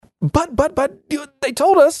they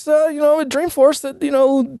told us, at Dreamforce that,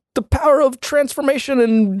 the power of transformation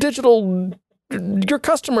and digital, your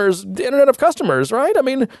customers, the internet of customers, right? I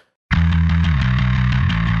mean,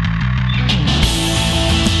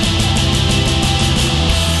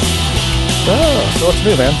 so what's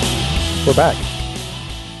new, man? We're back.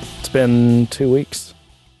 It's been 2 weeks.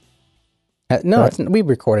 No, right? We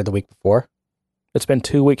recorded the week before. It's been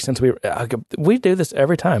 2 weeks since we do this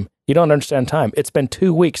every time. You don't understand time. It's been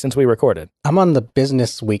 2 weeks since we recorded. I'm on the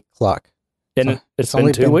business week clock. And so it's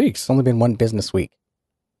been 2 weeks. It's only been one business week.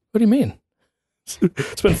 What do you mean?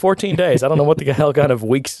 It's been 14 days. I don't know what the hell kind of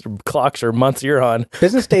weeks, clocks, or months you're on.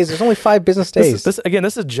 Business days. There's only 5 business days. This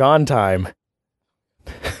is John time.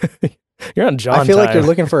 You're on John time. I feel like you're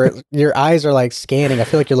looking for, your eyes are like scanning. I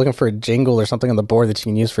feel like you're looking for a jingle or something on the board that you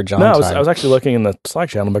can use for John time. I was actually looking in the Slack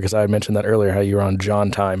channel because I had mentioned that earlier, how you were on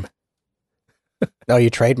John time. Oh,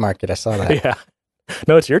 you trademarked it. I saw that. Yeah.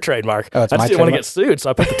 No, it's your trademark. Oh, it's I my just didn't want to get sued,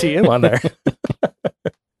 so I put the TM on there.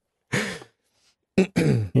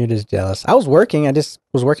 You're just jealous. I was working. I just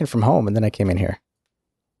was working from home, and then I came in here.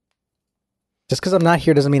 Just because I'm not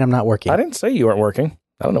here doesn't mean I'm not working. I didn't say you weren't working.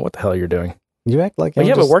 I don't know what the hell you're doing. You act like you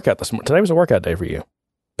have a workout this morning. Today was a workout day for you.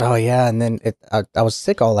 Oh, yeah. And then I was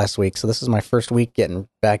sick all last week, so this is my first week getting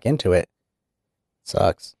back into it.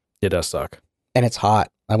 Sucks. It does suck. And it's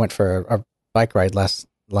hot. I went for a bike ride not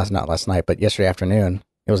last night, but yesterday afternoon.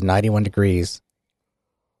 It was 91 degrees.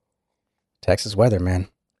 Texas weather, man.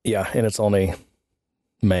 Yeah, and it's only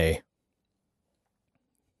May.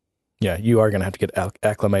 Yeah, you are going to have to get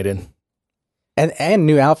acclimated. And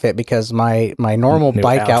new outfit, because my normal new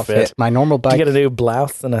bike outfit, my normal bike. Did you get a new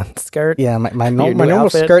blouse and a skirt? Yeah, my normal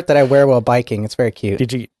skirt that I wear while biking. It's very cute.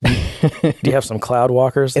 Do you have some cloud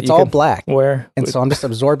walkers? It's all black. Wear? And so I'm just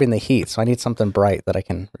absorbing the heat. So I need something bright that I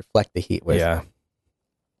can reflect the heat with. Yeah.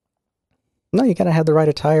 No, you got to have the right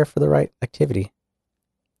attire for the right activity.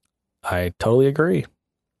 I totally agree.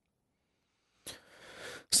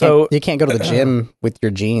 So you can't go to the gym with your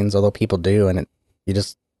jeans, although people do, and you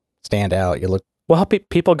just stand out. You look. Well,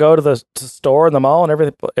 people go to the store and the mall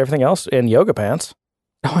and everything else in yoga pants.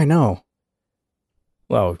 Oh, I know.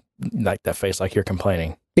 Well, like that face, like you're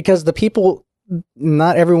complaining. Because the people,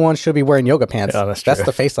 not everyone should be wearing yoga pants. Yeah, that's true. That's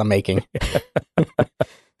the face I'm making.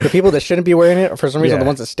 The people that shouldn't be wearing it, for some reason, are the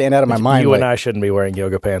ones that stand out of my mind. You and I shouldn't be wearing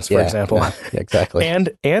yoga pants, for example. Yeah, exactly.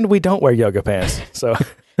 And we don't wear yoga pants, so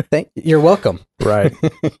you're welcome. Right.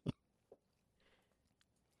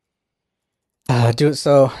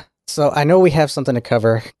 So I know we have something to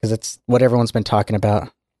cover because it's what everyone's been talking about.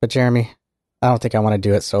 But Jeremy, I don't think I want to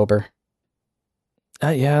do it sober.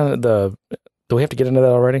 Yeah. Do we have to get into that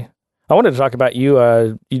already? I wanted to talk about you.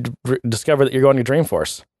 You discovered that you're going to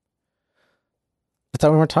Dreamforce. I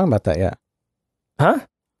thought we weren't talking about that yet. Huh?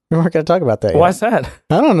 We weren't going to talk about that yet. Why's that?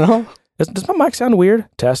 I don't know. Does my mic sound weird?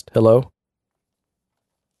 Test. Hello.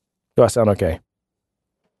 Do I sound okay?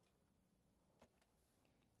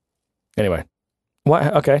 Anyway. Why?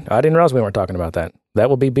 Okay. I didn't realize we weren't talking about that. That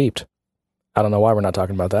will be beeped. I don't know why we're not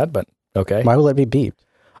talking about that, but okay. Why will it be beeped?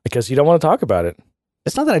 Because you don't want to talk about it.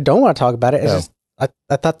 It's not that I don't want to talk about it. It's just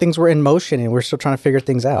I thought things were in motion and we're still trying to figure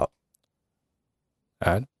things out.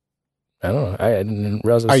 I don't know. I didn't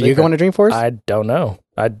realize it was Are you going to Dreamforce? I don't know.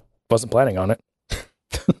 I wasn't planning on it.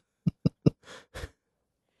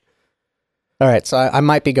 All right. So I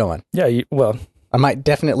might be going. Yeah. I might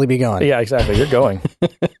definitely be going. Yeah, exactly. You're going.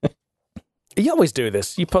 You always do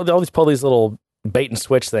this. You always pull these little bait and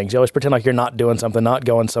switch things. You always pretend like you're not doing something, not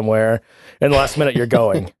going somewhere, and the last minute you're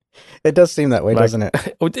going. It does seem that way, doesn't it?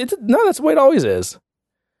 No, that's the way it always is.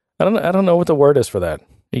 I don't know what the word is for that.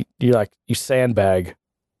 You sandbag.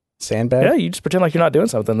 Sandbag? Yeah, you just pretend like you're not doing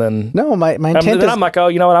something. Then no, my intent is. Then I'm like, oh,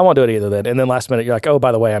 you know what? I won't do it either. Then, and then last minute you're like, oh,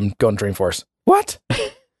 by the way, I'm going to Dreamforce. What?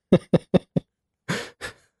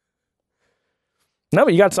 No,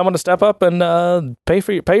 but you got someone to step up and pay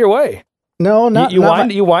your way. No, not you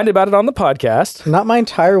whined about it on the podcast. Not my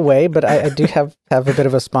entire way, but I do have a bit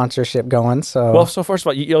of a sponsorship going. So so first of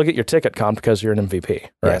all, you'll get your ticket comped because you're an MVP,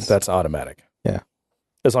 right? Yes. That's automatic. Yeah,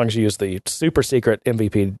 as long as you use the super secret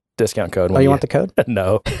MVP discount code. Oh, you want the code?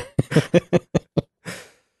 No.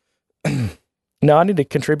 No, I need to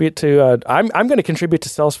contribute to. I'm going to contribute to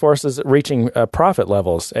Salesforce's reaching profit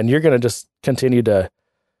levels, and you're going to just continue to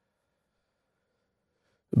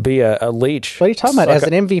be a leech. What are you talking about? As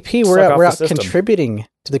an MVP, we're out contributing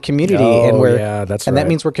to the community, and that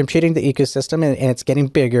means we're contributing to the ecosystem, and it's getting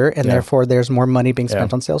bigger, and therefore there's more money being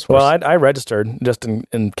spent on Salesforce. Well, I registered just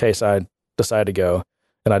in case I decide to go,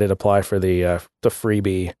 and I did apply for the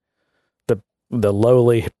freebie, the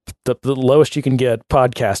lowest you can get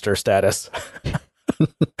podcaster status.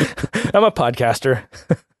 I'm a podcaster.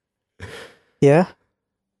 Yeah.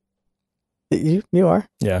 You are.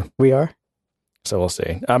 Yeah. We are. So we'll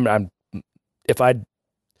see.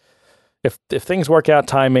 If things work out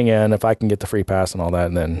timing and if I can get the free pass and all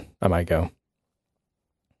that, then I might go.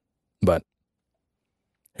 But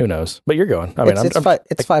who knows? But you're going. I mean,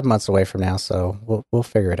 it's 5 months away from now, so we'll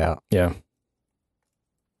figure it out. Yeah.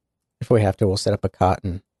 If we have to, we'll set up a cot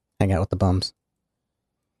and hang out with the bums.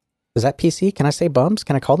 Is that PC? Can I say bums?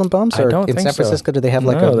 Can I call them bums? Or in San Francisco, do they have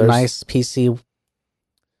like a nice PC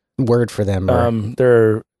word for them?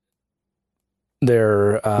 They're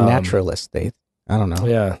naturalists. I don't know.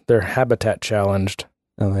 Yeah, they're habitat challenged.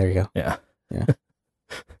 Oh, there you go. Yeah.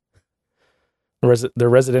 They're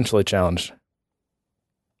residentially challenged.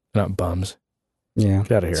 They're not bums. Yeah.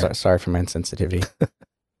 Get out of here. Sorry for my insensitivity.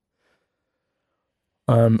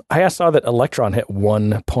 I saw that Electron hit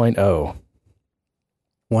 1.0.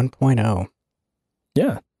 1.0.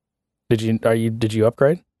 Yeah. Did you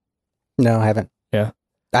upgrade? No, I haven't. Yeah.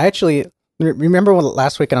 I actually remember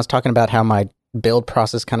last week when I was talking about how my build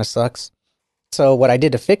process kind of sucks. So what I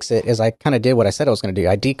did to fix it is I kind of did what I said I was going to do.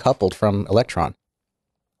 I decoupled from Electron.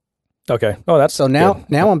 Okay. Oh, that's so now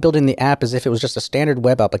I'm building the app as if it was just a standard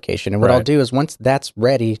web application. And what I'll do is once that's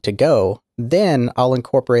ready to go, then I'll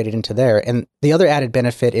incorporate it into there. And the other added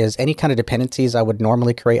benefit is any kind of dependencies I would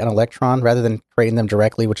normally create on Electron, rather than creating them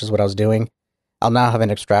directly, which is what I was doing, I'll now have an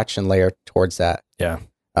abstraction layer towards that. Yeah.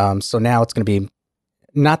 So now it's going to be,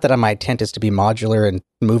 not that my intent is to be modular and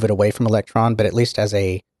move it away from Electron, but at least as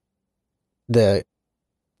the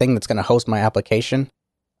thing that's going to host my application,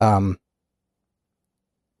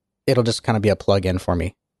 it'll just kind of be a plug-in for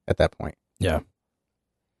me at that point. Yeah.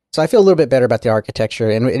 So I feel a little bit better about the architecture,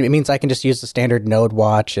 and it means I can just use the standard node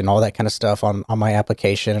watch and all that kind of stuff on my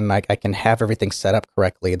application, and I can have everything set up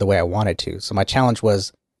correctly the way I want it to. So my challenge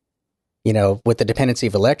was, with the dependency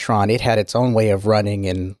of Electron, it had its own way of running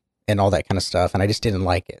and all that kind of stuff, and I just didn't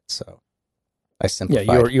like it. So I simplified.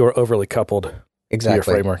 Yeah, you were overly coupled exactly to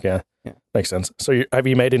your framework. Yeah. Makes sense. So have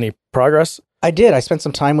you made any progress? I did. I spent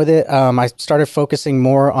some time with it. I started focusing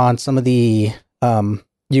more on some of the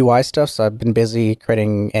UI stuff. So I've been busy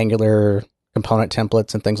creating Angular component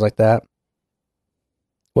templates and things like that.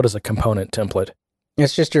 What is a component template?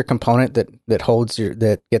 It's just your component that holds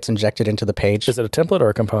that gets injected into the page. Is it a template or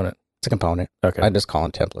a component? It's a component. Okay. I just call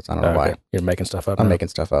them templates. I don't know why. You're making stuff up. I'm making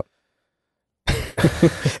stuff up.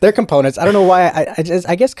 They're components. I don't know why.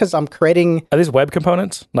 I guess because I'm creating. Are these web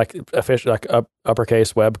components, like official, like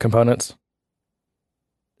uppercase web components?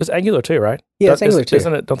 It's Angular 2, right? Yeah, it's Angular 2.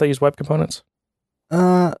 Isn't it? Don't they use web components?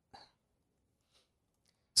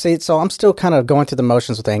 See, so I'm still kind of going through the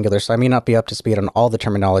motions with Angular, so I may not be up to speed on all the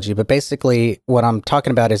terminology. But basically, what I'm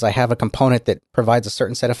talking about is I have a component that provides a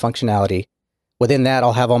certain set of functionality. Within that,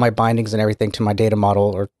 I'll have all my bindings and everything to my data model,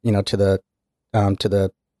 or to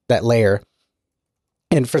that layer.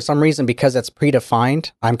 And for some reason, because that's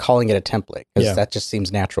predefined, I'm calling it a template because that just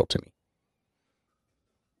seems natural to me.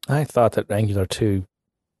 I thought that Angular 2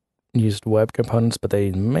 used web components, but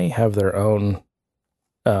they may have their own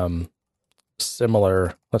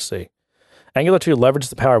similar. Let's see. Angular 2 leverages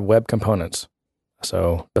the power of web components.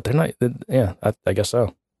 So, but they're not. Yeah, I guess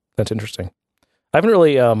so. That's interesting. I haven't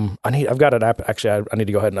really. I've got an app. Actually, I need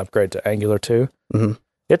to go ahead and upgrade to Angular 2. Mm-hmm.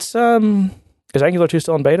 It's is Angular 2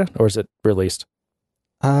 still in beta, or is it released?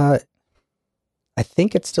 I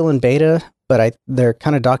think it's still in beta, but their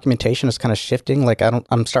kind of documentation is kind of shifting. Like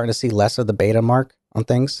I'm starting to see less of the beta mark on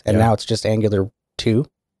things, and now it's just Angular 2.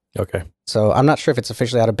 Okay. So I'm not sure if it's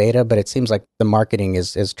officially out of beta, but it seems like the marketing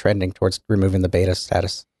is trending towards removing the beta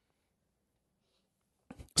status.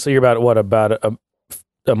 So you're about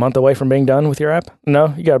a month away from being done with your app?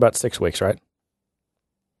 No, you got about 6 weeks, right?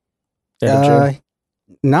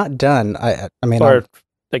 Not done. I mean,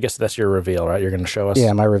 I guess that's your reveal, right? You're going to show us.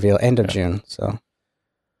 Yeah, my reveal end of June. So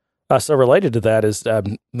related to that is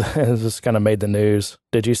this kind of made the news.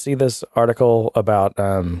 Did you see this article about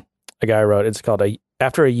a guy wrote? It's called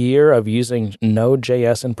 "After a Year of Using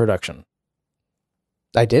Node.js in Production."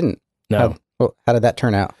 I didn't. No. How did that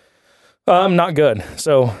turn out? Not good.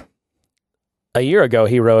 So a year ago,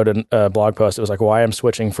 he wrote a blog post. It was like, "Why I'm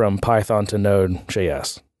switching from Python to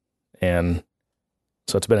Node.js," and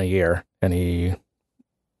so it's been a year, and he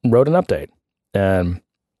wrote an update.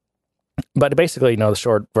 But basically, the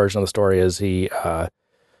short version of the story is he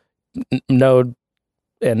Node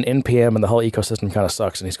and NPM and the whole ecosystem kind of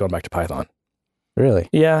sucks, and he's going back to Python. Really?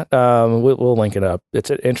 Yeah. We'll link it up. It's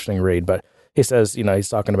an interesting read, but he says, he's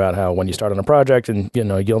talking about how when you start on a project and,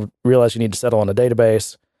 you'll realize you need to settle on a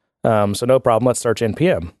database. So no problem. Let's search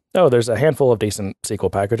NPM. Oh, there's a handful of decent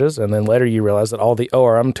SQL packages. And then later you realize that all the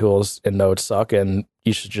ORM tools in Node suck and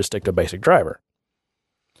you should just stick to a basic driver.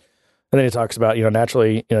 And then he talks about,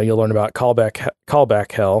 naturally, you'll learn about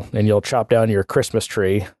callback hell, and you'll chop down your Christmas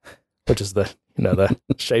tree, which is the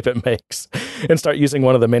shape it makes, and start using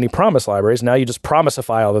one of the many promise libraries. Now you just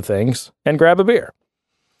promisify all the things and grab a beer.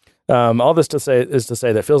 All this is to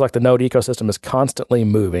say that it feels like the Node ecosystem is constantly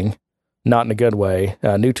moving, not in a good way.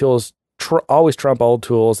 New tools always trump old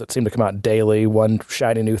tools that seem to come out daily, one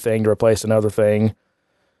shiny new thing to replace another thing.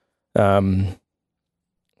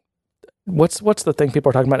 What's the thing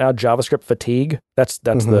people are talking about now? JavaScript fatigue. That's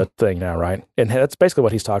the thing now, right? And that's basically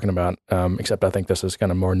what he's talking about. Except I think this is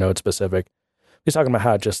kind of more node specific. He's talking about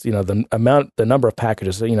how just the number of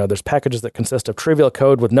packages. There's packages that consist of trivial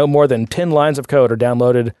code with no more than 10 lines of code are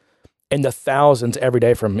downloaded in the thousands every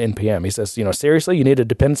day from NPM. He says, seriously, you need a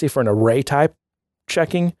dependency for an array type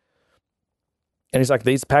checking. And he's like,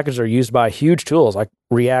 these packages are used by huge tools like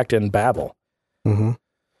React and Babel. Mm-hmm.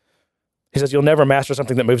 He says you'll never master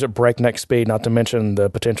something that moves at breakneck speed, not to mention the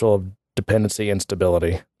potential of dependency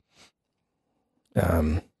instability.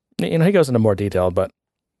 He goes into more detail, but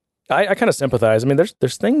I kind of sympathize. I mean,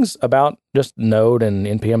 there's things about just Node and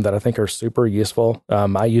NPM that I think are super useful.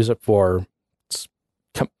 I use it for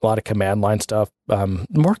a lot of command line stuff,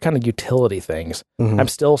 more kind of utility things. Mm-hmm. I'm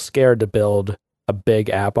still scared to build a big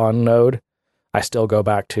app on Node. I still go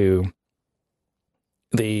back to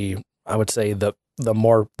the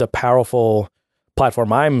powerful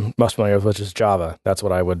platform I'm most familiar with, which is Java. That's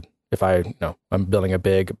what I would, if I'm building a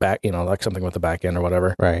big back, like something with a back end or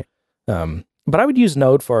whatever. Right. But I would use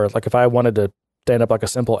Node for, like, if I wanted to stand up like a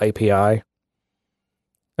simple API,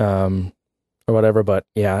 or whatever. But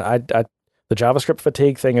yeah, the JavaScript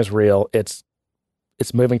fatigue thing is real. It's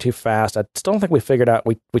moving too fast. I still don't think we figured out.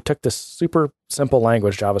 We took this super simple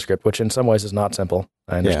language, JavaScript, which in some ways is not simple.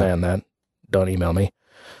 I understand that. Don't email me.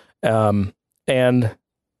 And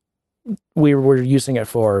we were using it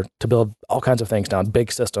to build all kinds of things now,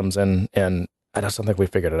 big systems, and I just don't think we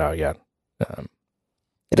figured it out yet.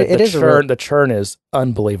 The churn is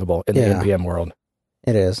unbelievable in the NPM world.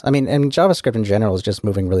 It is. I mean, and JavaScript in general is just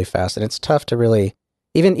moving really fast, and it's tough to really,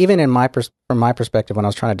 even from my perspective, when I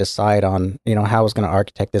was trying to decide on how I was going to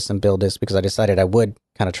architect this and build this, because I decided I would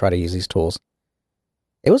kind of try to use these tools.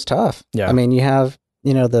 It was tough. Yeah. I mean, you have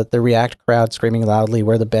the React crowd screaming loudly,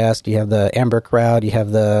 "We're the best." You have the Ember crowd. You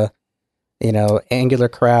have the Angular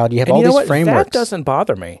crowd. You have all these frameworks. That doesn't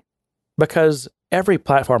bother me, because every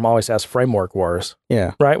platform always has framework wars.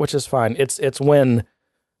 Yeah. Right, which is fine. It's when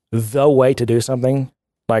the way to do something,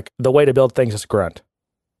 like the way to build things is Grunt.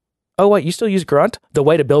 Oh wait, you still use Grunt? The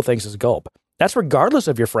way to build things is Gulp. That's regardless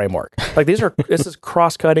of your framework. Like this is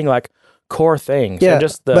cross-cutting, like, core things. Yeah, and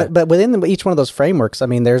just but within each one of those frameworks, I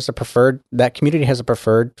mean, that community has a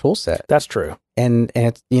preferred tool set. That's true. And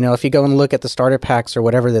it's, if you go and look at the starter packs or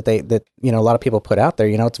whatever that a lot of people put out there,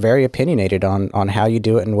 it's very opinionated on how you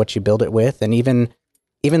do it and what you build it with. And even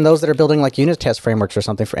those that are building like unit test frameworks or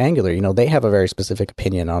something for Angular, they have a very specific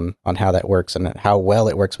opinion on how that works and how well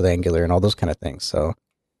it works with Angular and all those kind of things. So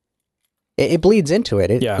it bleeds into it.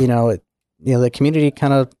 The community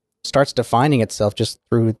kind of starts defining itself just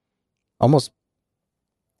through almost,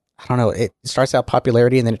 I don't know, it starts out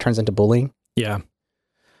popularity and then it turns into bullying. Yeah.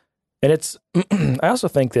 And it's, I also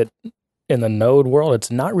think that in the Node world,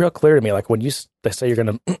 it's not real clear to me. Like when they say you're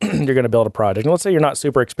going to build a project, and let's say you're not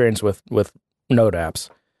super experienced with Node apps.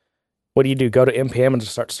 What do? Go to NPM and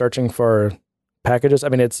just start searching for packages? I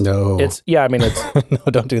mean, it's no,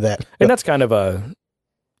 don't do that. And that's kind of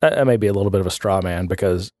that may be a little bit of a straw man,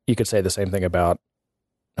 because you could say the same thing about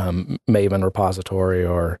Maven repository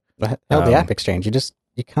or the App Exchange.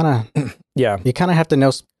 You kind of you kind of have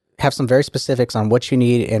to have some very specifics on what you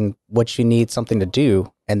need and what you need something to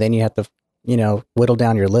do, and then you have to whittle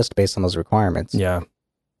down your list based on those requirements. Yeah,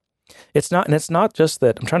 it's not just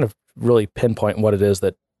that. I'm trying to really pinpoint what it is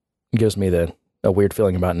that gives me a weird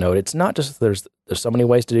feeling about Node. It's not just there's so many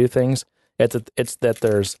ways to do things. It's that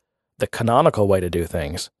there's the canonical way to do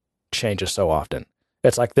things changes so often.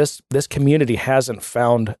 It's like this community hasn't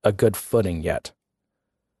found a good footing yet.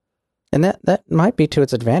 And that might be to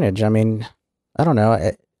its advantage. I mean, I don't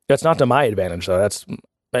know. That's not to my advantage, though. That's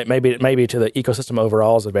maybe to the ecosystem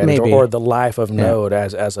overall's advantage, or the life of Node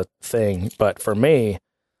as a thing. But for me,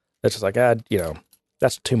 it's just like,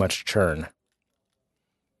 that's too much churn.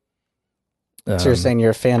 So you're saying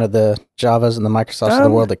you're a fan of the Javas and the Microsofts of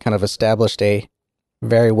the world that kind of established a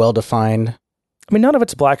very well-defined... I mean, none of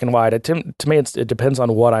it's black and white. To me, it depends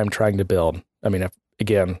on what I'm trying to build. I mean,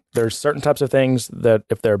 again, there's certain types of things that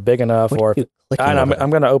if they're big enough, or I'm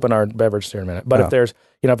going to open our beverage here in a minute. But if there's,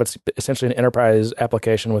 if it's essentially an enterprise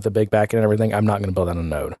application with a big backend and everything, I'm not going to build on a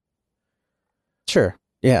Node. Sure.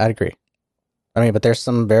 Yeah, I'd agree. I mean, but there's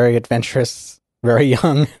some very adventurous very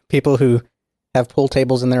young people who have pool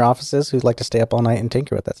tables in their offices who like to stay up all night and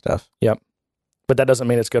tinker with that stuff. Yep. But that doesn't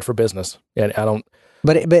mean it's good for business. And I don't.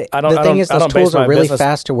 But I don't- the I thing don't- is, I those don't base tools are my really business-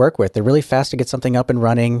 fast to work with. They're really fast to get something up and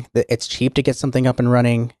running. It's cheap to get something up and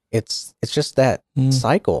running. It's just that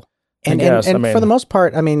cycle. And guess. and I mean- for the most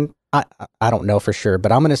part, I mean, I don't know for sure,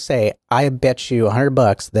 but I'm going to say I bet you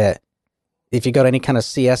 $100 that if you go to any kind of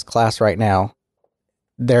CS class right now,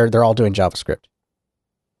 they're all doing JavaScript.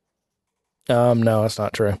 No, that's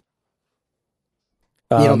not true.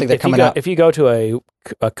 You don't think they're if you coming go, out- If you go to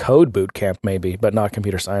a code boot camp, maybe, but not a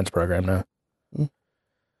computer science program, no. Hmm.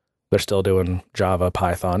 They're still doing Java,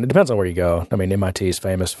 Python. It depends on where you go. I mean, MIT is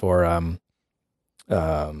famous for,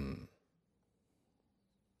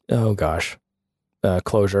 oh gosh,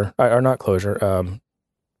 Clojure, or not Clojure.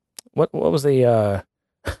 What was the,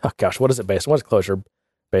 oh gosh, what is it based on? What's Clojure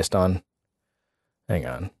based on? Hang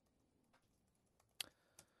on.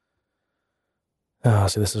 Oh,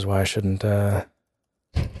 see, this is why I shouldn't,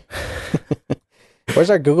 Where's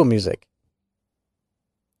our Google Music?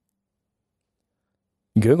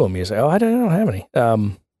 Google Music. Oh, I don't have any.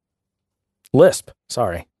 Lisp.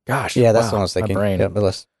 Sorry. Gosh. Yeah, that's wow, what I was thinking. My brain. Yeah, but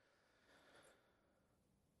listen,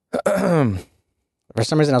 for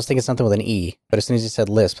some reason, I was thinking something with an E, but as soon as you said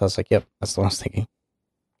Lisp, I was like, yep, that's the one I was thinking.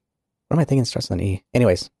 What am I thinking starts with an E?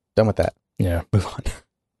 Anyways, done with that. Yeah. Move on.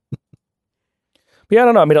 But yeah, I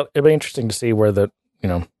don't know. I mean, it'll be interesting to see where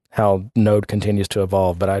how Node continues to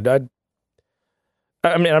evolve. But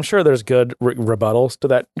I mean, I'm sure there's good rebuttals to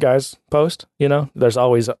that guy's post. There's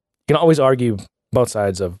always, you can always argue both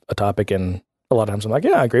sides of a topic. And a lot of times I'm like,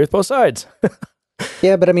 yeah, I agree with both sides.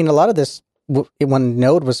 Yeah, but I mean, a lot of this, when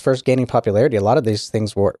Node was first gaining popularity, a lot of these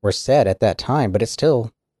things were said at that time, but it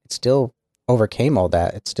still overcame all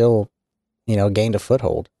that. It still, gained a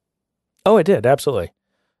foothold. Oh, it did. Absolutely.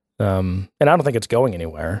 And I don't think it's going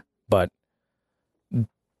anywhere, but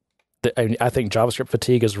I think JavaScript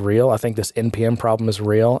fatigue is real. I think this NPM problem is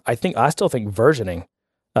real. I still think versioning,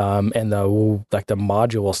 and the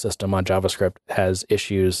module system on JavaScript has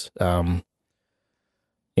issues. A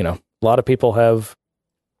lot of people have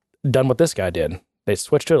done what this guy did. They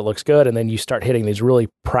switched to it. It looks good. And then you start hitting these really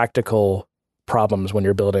practical problems when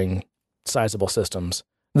you're building sizable systems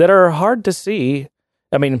that are hard to see.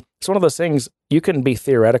 I mean, it's one of those things, you can be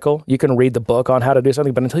theoretical, you can read the book on how to do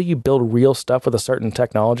something, but until you build real stuff with a certain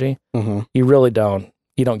technology, you really don't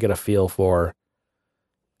get a feel for,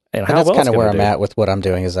 and how that's well kind of where I'm at with what I'm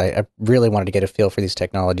doing is I really wanted to get a feel for these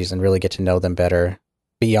technologies and really get to know them better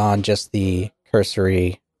beyond just the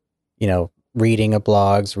cursory, reading of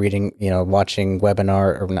blogs, watching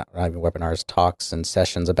webinar, or not even webinars, talks and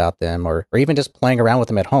sessions about them, or even just playing around with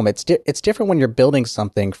them at home. It's different when you're building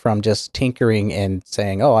something from just tinkering and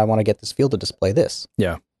saying, oh, I want to get this field to display this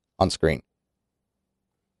on screen.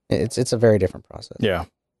 It's a very different process. Yeah.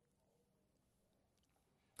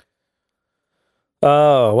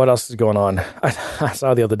 Oh, what else is going on? I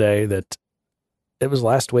saw the other day that it was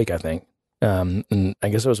last week, I think. And I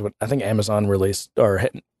guess it was I think Amazon released or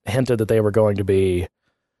hinted that they were going to be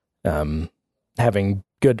having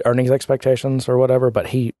good earnings expectations or whatever.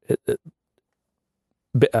 But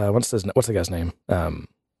what's the guy's name?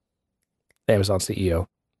 Amazon CEO.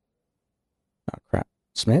 Oh crap,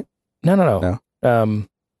 Smith? No.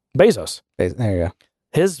 Bezos. There you go.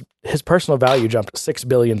 His personal value jumped $6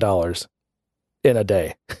 billion in a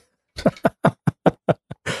day.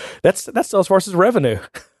 That's Salesforce's revenue.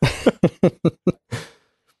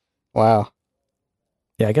 Wow.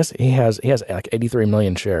 Yeah, I guess he has like 83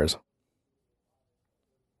 million shares.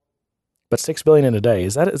 But $6 billion in a day,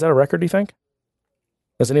 is that a record, do you think?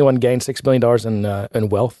 Has anyone gained $6 billion in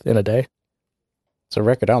wealth in a day? It's a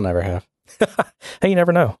record I'll never have. Hey, you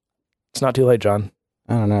never know. It's not too late, John.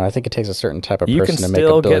 I don't know. I think it takes a certain type of You person can to make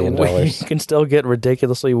still $1 billion. you can still get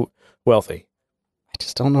ridiculously wealthy. I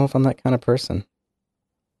just don't know if I'm that kind of person.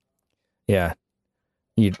 Yeah.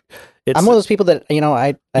 I'm one of those people that,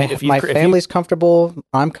 my family's comfortable,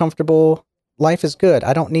 I'm comfortable, life is good.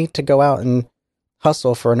 I don't need to go out and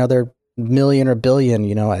hustle for another million or billion,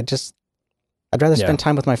 I'd rather spend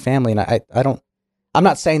time with my family, and I'm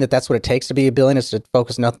not saying that that's what it takes to be a billion, is to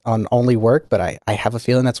focus not on only work, but I have a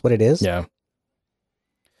feeling that's what it is. Yeah.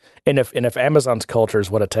 And if Amazon's culture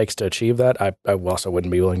is what it takes to achieve that, I also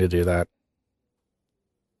wouldn't be willing to do that.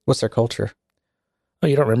 What's their culture? Oh,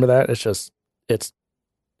 you don't remember that? It's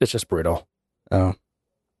just brutal. Oh.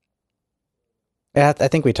 Yeah, I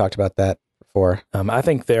think we talked about that before.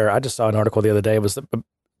 I just saw an article the other day. It was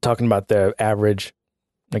talking about the average,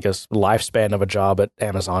 I guess, lifespan of a job at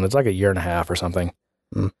Amazon. It's like a year and a half or something.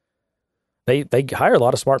 Mm. They hire a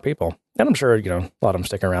lot of smart people, and I'm sure a lot of them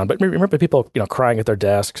sticking around. But remember people crying at their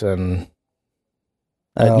desks and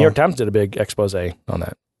Oh. New York Times did a big expose on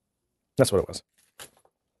that. That's what it was.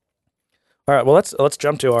 All right, well let's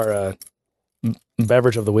jump to our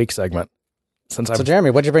beverage of the week segment. So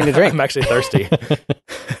Jeremy, what'd you bring to drink? I'm actually thirsty.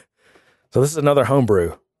 So this is another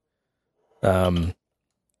homebrew.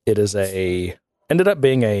 It is ended up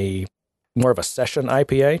being more of a session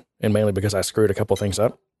IPA, and mainly because I screwed a couple things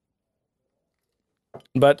up.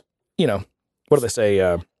 But what do they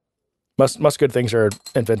say? Most good things are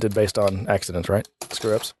invented based on accidents, right?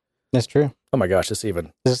 Screw ups. That's true. Oh my gosh, Is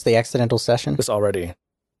this the accidental session? This already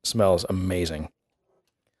smells amazing.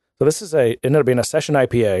 So this ended up being a session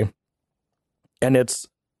IPA, and it's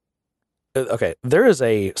okay. There is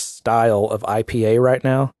a style of IPA right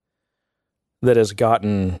now that has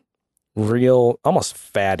gotten real, almost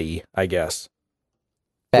fatty, I guess.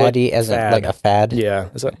 Fatty as like a fad? Yeah.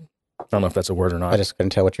 I don't know if that's a word or not. I just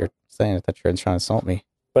couldn't tell what you're saying. I thought you were trying to insult me.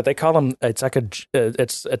 But they call them. It's like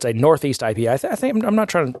it's a Northeast IPA. I think I'm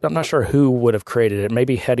not sure who would have created it.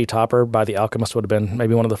 Maybe Hetty Topper by the Alchemist would have been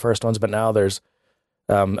maybe one of the first ones. But now there's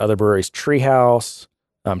other breweries: Treehouse,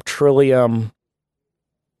 Trillium,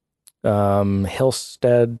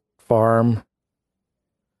 Hillstead Farm,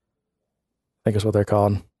 I think is what they're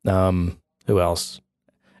called. Who else?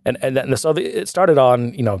 It started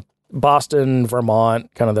on Boston,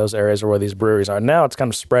 Vermont, kind of those areas where these breweries are. Now it's kind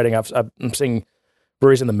of spreading. I'm seeing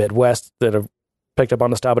breweries in the Midwest that have picked up on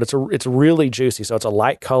the style, but it's really juicy. So it's a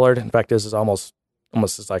light colored. In fact, this is almost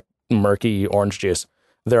it's like murky orange juice.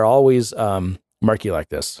 They're always murky like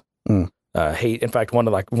this. Mm. In fact,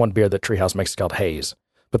 one beer that Treehouse makes is called Haze,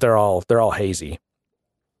 but they're all hazy.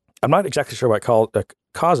 I'm not exactly sure what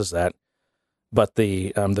causes that, but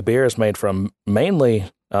the beer is made from mainly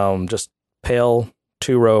just pale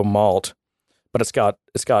 2-row malt, but it's got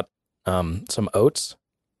some oats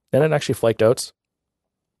in it, actually flaked oats.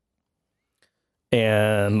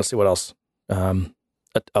 And let's see what else. A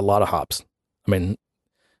lot of hops. I mean,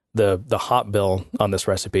 the hop bill on this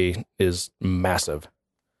recipe is massive.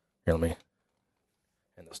 Here, let me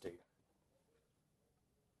hand this to you.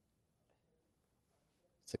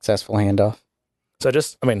 Successful handoff. So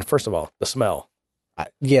first of all, the smell.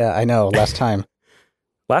 Yeah, I know. Last time.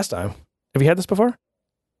 Have you had this before?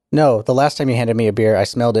 No, the last time you handed me a beer, I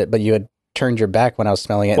smelled it, but you had turned your back when I was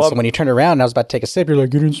smelling it. Well, so when you turned around and I was about to take a sip, you're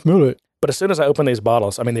like, you didn't smell it. But as soon as I opened these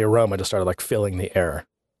bottles, the aroma just started like filling the air.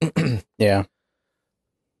 Yeah.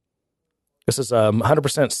 This is 100%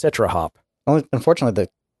 Citra hop. Unfortunately,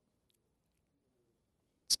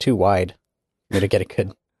 it's too wide for me to get a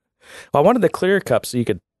good. Well, I wanted the clear cup so you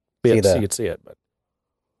could see it.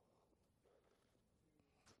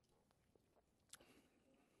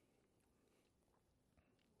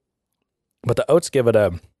 But the oats give it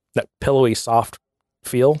that pillowy, soft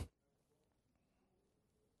feel.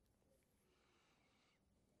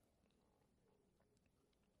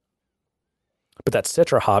 But that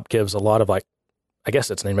Citra hop gives a lot of I guess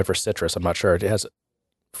it's named for citrus. I'm not sure. It has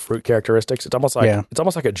fruit characteristics. It's almost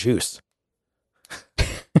like a juice.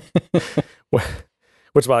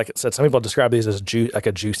 Which, like I said, some people describe these as like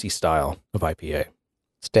a juicy style of IPA.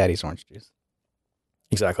 It's daddy's orange juice.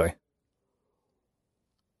 Exactly.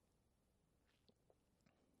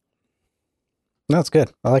 No, it's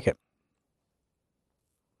good. I like it.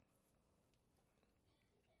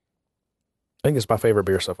 I think it's my favorite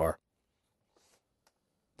beer so far.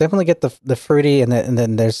 Definitely get the fruity, and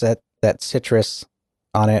then there's that citrus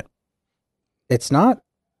on it. It's not.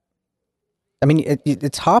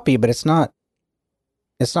 It's hoppy, but it's not.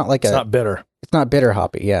 It's not like it's not bitter. It's not bitter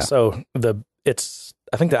hoppy. Yeah. So I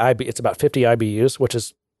think it's about 50 IBUs, which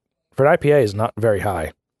is for an IPA is not very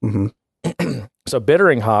high. Mm-hmm. So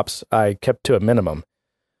bittering hops I kept to a minimum,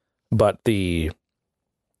 but the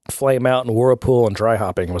Flame Out and Whirlpool and dry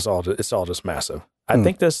hopping it's all just massive. I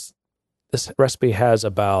think this recipe has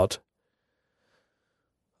about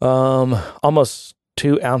almost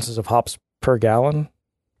 2 ounces of hops per gallon,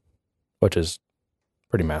 which is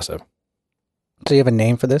pretty massive. So you have a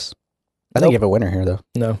name for this? I think you have a winner here, though.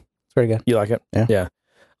 No. It's pretty good. You like it? Yeah.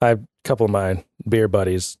 A couple of my beer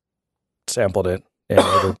buddies sampled it, and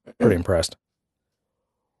they were pretty impressed.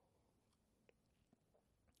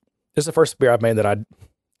 This is the first beer I've made that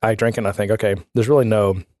I drink and I think, okay, there's really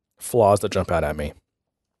no flaws that jump out at me.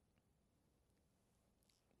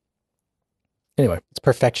 Anyway. It's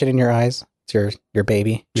perfection in your eyes. It's your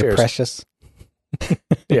baby. Cheers. You're precious.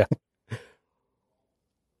 Yeah. It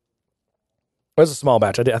was a small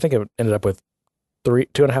batch. I think it ended up with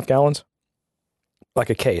 2.5 gallons. Like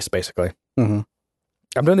a case, basically. Mm-hmm.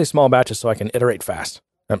 I'm doing these small batches so I can iterate fast.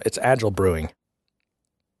 It's agile brewing.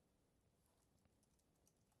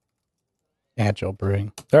 Agile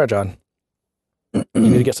brewing. All right, John. You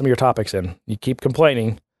need to get some of your topics in. You keep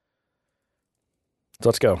complaining. So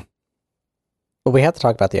let's go. Well, we have to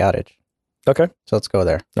talk about the outage. Okay. So let's go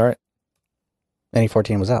there. All right.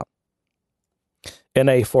 NA14 was out.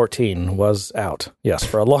 NA14 was out. Yes,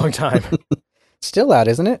 for a long time. Still out,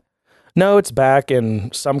 isn't it? No, it's back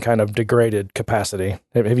in some kind of degraded capacity.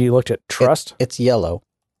 Have you looked at Trust? It's yellow.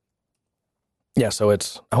 Yeah, so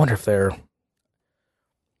I wonder if they're...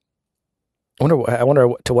 I wonder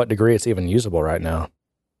to what degree it's even usable right now.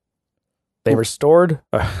 They restored...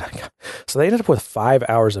 so they ended up with 5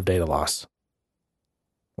 hours of data loss.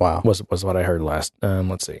 Wow. Was what I heard last.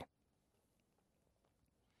 Let's see.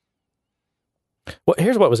 Well,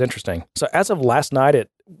 here's what was interesting. So as of last night at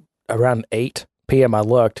around 8 p.m., I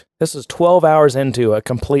looked. This is 12 hours into a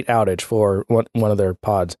complete outage for one of their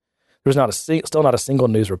pods. There's still not a single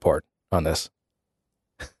news report on this.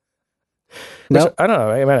 No, I don't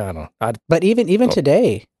know. I don't know. But even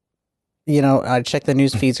today, I check the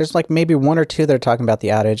news feeds. There's like maybe one or two that are talking about the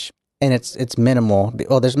outage, and it's minimal.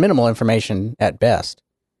 Well, there's minimal information at best,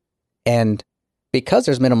 and because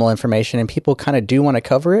there's minimal information and people kind of do want to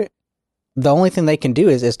cover it, the only thing they can do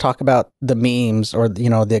is talk about the memes or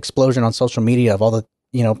the explosion on social media of all the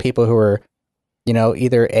people who are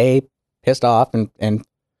either A, pissed off and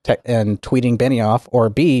tweeting Benny off, or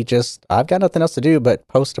B, just I've got nothing else to do but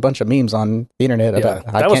post a bunch of memes on the internet about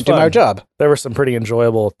I can't do my job. There were some pretty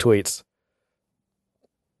enjoyable tweets.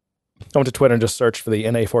 I went to Twitter and just searched for the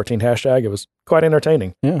NA14 hashtag. It was quite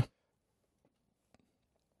entertaining. Yeah.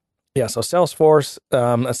 Yeah, so Salesforce,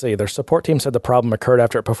 let's see, their support team said the problem occurred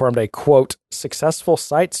after it performed a, quote, successful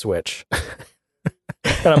site switch.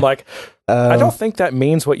 And I'm like, I don't think that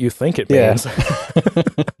means what you think it means.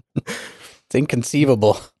 It's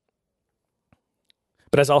inconceivable.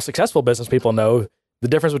 But as all successful business people know, the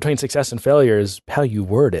difference between success and failure is how you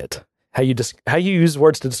word it, how you use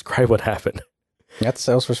words to describe what happened. That's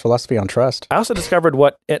Salesforce philosophy on trust. I also discovered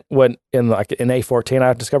in A14,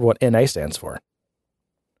 I discovered what NA stands for.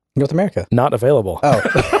 North America. Not available. Oh.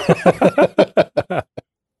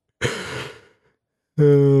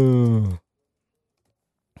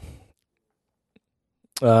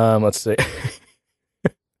 Let's see.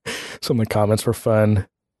 Some of the comments were fun.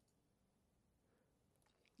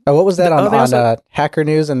 Oh, what was that on Hacker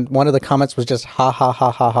News? And one of the comments was just ha ha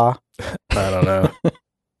ha ha ha. I don't know.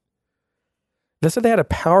 They said they had a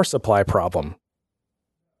power supply problem.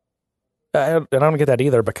 I don't get that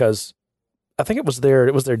either, because I think it was their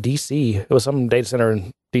DC. It was some data center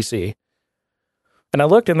in DC. And I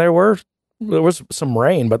looked, and there was some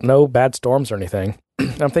rain, but no bad storms or anything.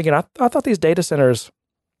 And I'm thinking, I thought these data centers...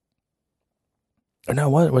 No,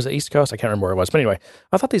 what was it, East Coast? I can't remember where it was. But anyway,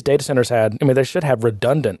 I thought these data centers they should have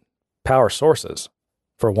redundant power sources,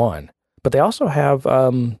 for one. But they also have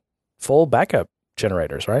full backup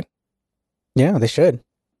generators, right? Yeah, they should.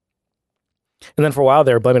 And then for a while,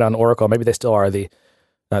 they were blaming it on Oracle. Maybe they still are.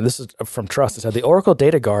 This is from Trust. It said the Oracle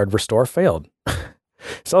Data Guard restore failed.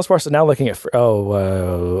 Salesforce is now looking at,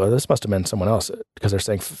 this must have been someone else, because they're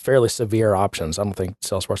saying fairly severe options. I don't think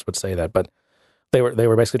Salesforce would say that, but they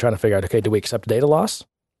were basically trying to figure out, okay, do we accept data loss?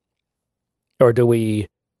 Or do we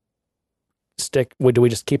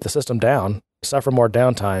just keep the system down, suffer more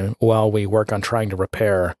downtime while we work on trying to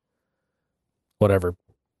repair whatever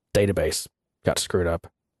database got screwed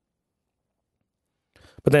up?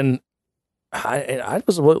 But then I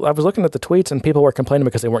was looking at the tweets, and people were complaining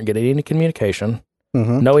because they weren't getting any communication,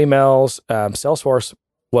 no emails. Salesforce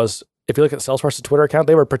was, if you look at Salesforce's Twitter account,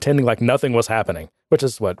 they were pretending like nothing was happening, which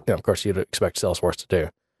is what, of course, you'd expect Salesforce to do.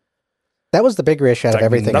 That was the bigger issue out of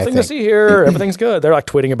everything. Nothing to see here. Everything's good. They're like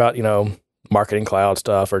tweeting about, Marketing Cloud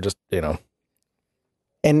stuff, or just,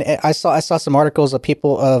 And I saw some articles of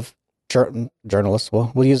people, of journalists.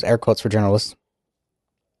 Well, we'll use air quotes for journalists.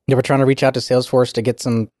 They were trying to reach out to Salesforce to get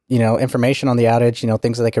some, information on the outage,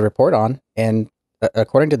 things that they could report on. And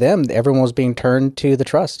according to them, everyone was being turned to the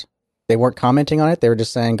Trust. They weren't commenting on it. They were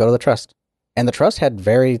just saying, go to the Trust. And the Trust had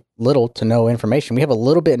very little to no information. We have a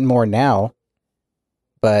little bit more now,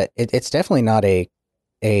 but it's definitely not a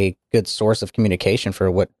good source of communication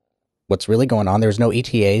for what's really going on. There's no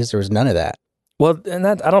ETAs. There was none of that. Well, and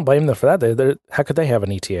that, I don't blame them for that. How could they have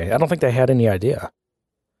an ETA? I don't think they had any idea.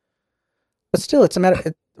 But still, it's a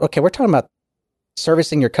matter. Okay, we're talking about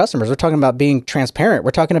servicing your customers. We're talking about being transparent.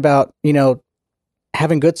 We're talking about,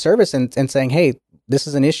 having good service and saying, hey, this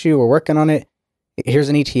is an issue. We're working on it. Here's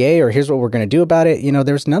an ETA, or here's what we're going to do about it.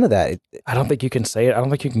 There's none of that. I don't think you can say it. I don't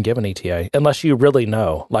think you can give an ETA unless you really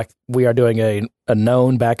know. Like, we are doing a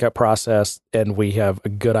known backup process, and we have a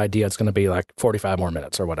good idea it's going to be like 45 more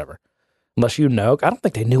minutes or whatever. Unless I don't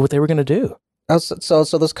think they knew what they were going to do. So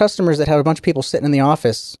those customers that had a bunch of people sitting in the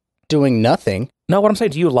office doing nothing. No, what I'm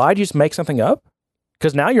saying, do you lie? Do you just make something up?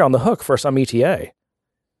 Because now you're on the hook for some ETA.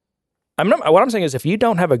 What I'm saying is if you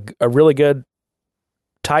don't have a really good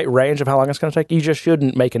tight range of how long it's going to take, you just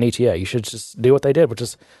shouldn't make an ETA. You should just do what they did, which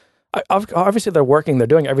is, obviously they're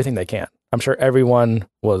doing everything they can. I'm sure everyone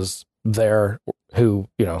was there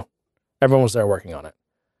everyone was there working on it.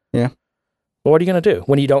 Yeah. But what are you going to do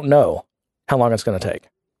when you don't know how long it's going to take?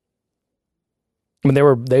 I mean,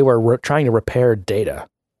 they were trying to repair data.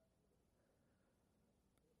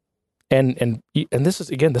 And this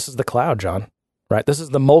is the cloud, John, right? This is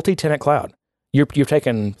the multi-tenant cloud. You've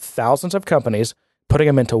taken thousands of companies, putting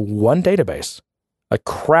them into one database, a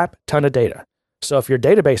crap ton of data. So if your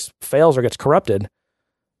database fails or gets corrupted,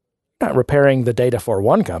 you're not repairing the data for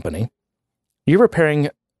one company. You're repairing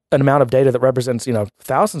an amount of data that represents,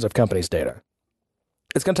 thousands of companies' data.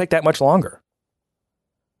 It's going to take that much longer.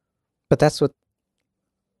 But this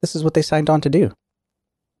is what they signed on to do.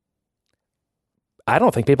 I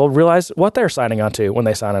don't think people realize what they're signing on to when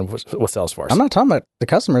they sign on with Salesforce. I'm not talking about the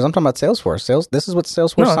customers. I'm talking about Salesforce. This is what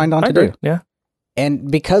Salesforce signed on to do. Yeah.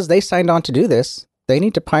 And because they signed on to do this, they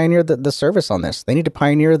need to pioneer the service on this. They need to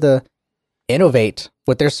pioneer innovate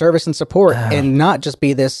with their service and support and not just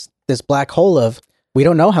be this black hole of, we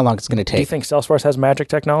don't know how long it's going to take. Do you think Salesforce has magic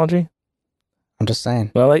technology? I'm just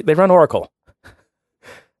saying. Well, they run Oracle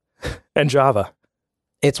and Java.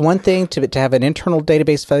 It's one thing to have an internal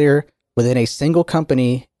database failure within a single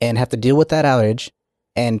company and have to deal with that outage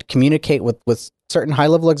and communicate with certain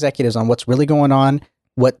high-level executives on what's really going on,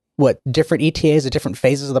 what different ETAs at different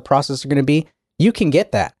phases of the process are going to be. You can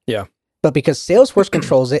get that. Yeah. But because Salesforce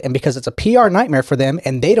controls it and because it's a PR nightmare for them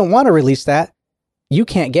and they don't want to release that, you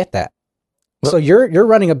can't get that. Well, so you're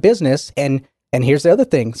running a business and here's the other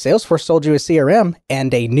thing. Salesforce sold you a CRM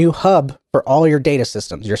and a new hub for all your data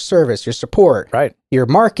systems, your service, your support, right, your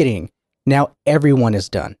marketing. Now everyone is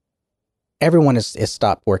done. Everyone is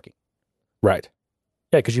stopped working. Right.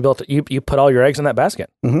 Yeah, because you put all your eggs in that basket.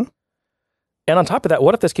 Mm-hmm. And on top of that,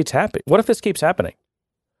 what if this keeps happening?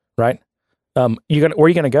 Right? Where are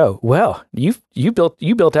you gonna go? Well, you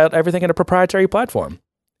built out everything in a proprietary platform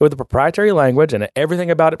with a proprietary language and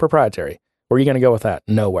everything about it proprietary. Where are you gonna go with that?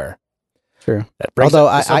 Nowhere. True.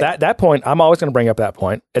 That point, I'm always gonna bring up that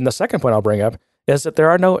point. And the second point I'll bring up is that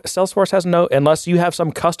Salesforce has no, unless you have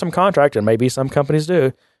some custom contract, and maybe some companies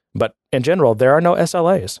do, but in general, there are no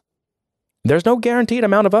SLAs. There's no guaranteed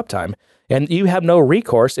amount of uptime, and you have no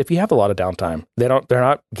recourse if you have a lot of downtime. They're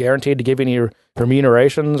not guaranteed to give you any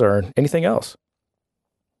remunerations or anything else.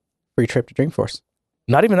 Free trip to Dreamforce.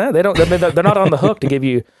 Not even that. They're not on the hook to give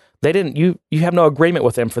you. They didn't. You have no agreement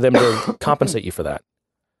with them for them to compensate you for that.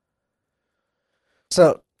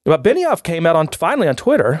 So, but Benioff came out finally on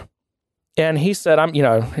Twitter, and he said,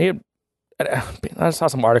 I saw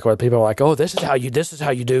some article where people were like, "Oh, this is how you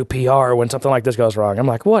do PR when something like this goes wrong." I'm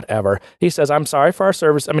like, whatever. He says, "I'm sorry for our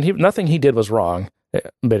service." I mean, nothing he did was wrong.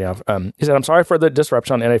 Benioff. He said, "I'm sorry for the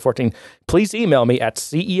disruption on NA14. Please email me at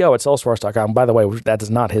ceo@salesforce.com." By the way, that is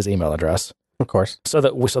not his email address. Of course. So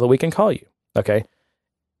that we can call you. Okay.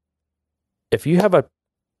 If you have a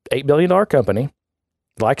 $8 billion company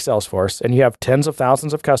like Salesforce and you have tens of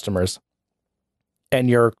thousands of customers and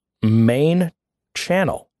your main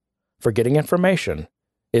channel for getting information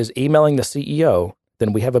is emailing the CEO,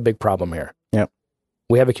 then we have a big problem here. Yep.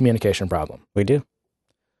 We have a communication problem. We do.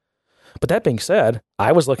 But that being said,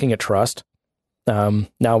 I was looking at trust. Now,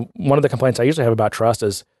 one of the complaints I usually have about trust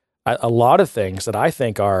is a lot of things that I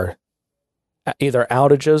think are either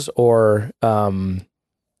outages or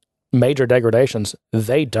major degradations,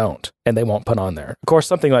 they don't, and they won't put on there. Of course,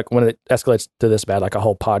 something like when it escalates to this bad, like a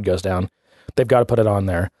whole pod goes down, they've got to put it on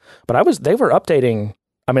there. But they were updating,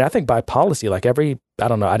 I think by policy, like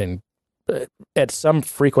at some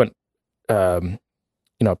frequent, period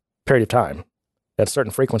of time, at a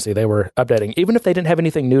certain frequency, they were updating, even if they didn't have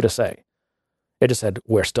anything new to say. It just said,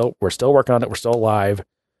 we're still working on it. We're still live.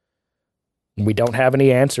 We don't have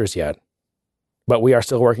any answers yet, but we are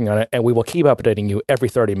still working on it, and we will keep updating you every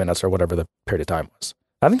 30 minutes or whatever the period of time was.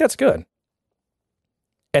 I think that's good.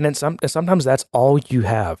 And then sometimes that's all you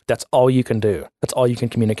have. That's all you can do. That's all you can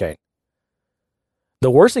communicate.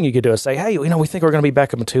 The worst thing you could do is say, hey, we think we're going to be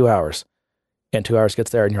back up in 2 hours. And 2 hours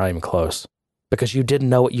gets there and you're not even close because you didn't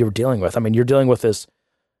know what you were dealing with. I mean, you're dealing with this,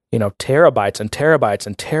 terabytes and terabytes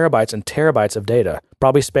and terabytes and terabytes of data,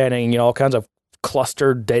 probably spanning, all kinds of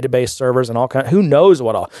clustered database servers and all kinds, who knows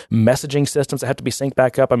what all, messaging systems that have to be synced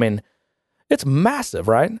back up. I mean, it's massive,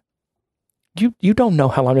 right? You don't know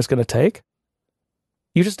how long it's going to take.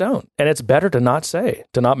 You just don't. And it's better to not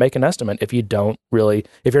make an estimate if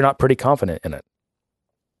you're not pretty confident in it.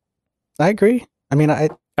 I agree.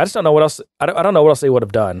 I I just don't know what else. I don't know what else they would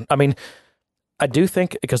have done. I mean, I do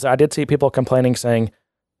think, because I did see people complaining, saying,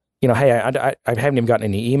 hey, I haven't even gotten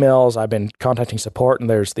any emails. I've been contacting support, and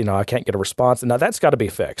there's, I can't get a response. And now that's got to be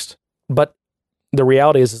fixed. But the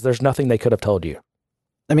reality is there's nothing they could have told you.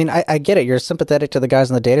 I mean, I get it. You're sympathetic to the guys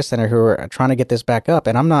in the data center who are trying to get this back up,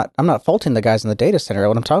 and I'm not faulting the guys in the data center.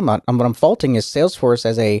 What I'm talking about, what I'm faulting is Salesforce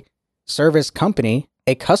as a service company,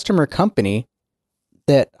 a customer company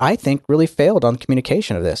that I think really failed on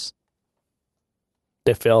communication of this.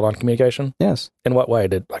 They failed on communication? Yes. In what way?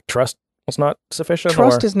 Did trust was not sufficient?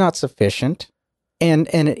 Trust is not sufficient, and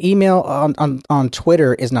an email on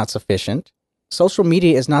Twitter is not sufficient. Social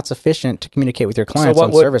media is not sufficient to communicate with your clients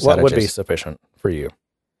on service outages. What would be sufficient for you?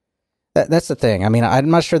 That's the thing. I mean, I'm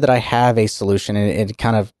not sure that I have a solution, and it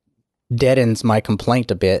kind of deadens my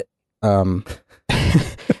complaint a bit.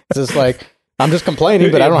 It's just like, I'm just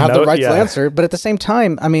complaining, but I don't have the right answer. But at the same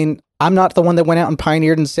time, I mean, I'm not the one that went out and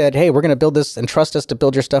pioneered and said, hey, we're going to build this and trust us to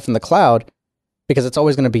build your stuff in the cloud, because it's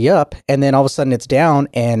always going to be up. And then all of a sudden it's down,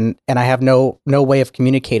 and I have no way of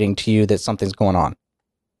communicating to you that something's going on.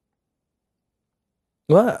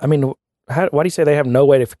 Well, I mean, why do you say they have no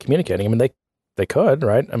way of communicating? I mean, they could,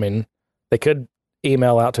 right? I mean, they could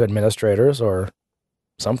email out to administrators or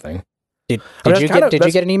something. Did you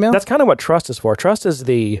get an email? That's kind of what trust is for. Trust is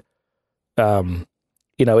the,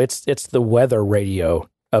 it's the weather radio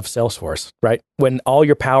of Salesforce, right? When all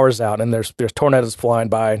your power's out and there's tornadoes flying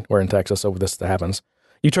by, we're in Texas, so this happens.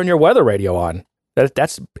 You turn your weather radio on.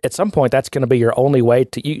 That's at some point that's going to be your only way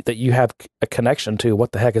that you have a connection to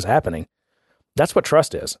what the heck is happening. That's what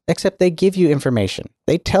trust is. Except they give you information.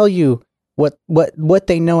 They tell you what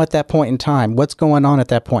they know at that point in time, what's going on at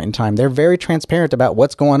that point in time. They're very transparent about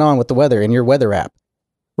what's going on with the weather in your weather app.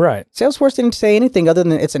 Right. Salesforce didn't say anything other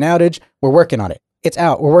than it's an outage. We're working on it. It's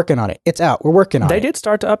out. We're working on it. It's out. We're working on it. They did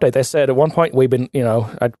start to update. They said at one point, we've been,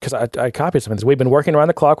 because I copied some of this, we've been working around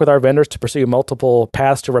the clock with our vendors to pursue multiple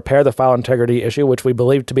paths to repair the file integrity issue, which we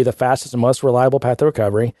believe to be the fastest and most reliable path to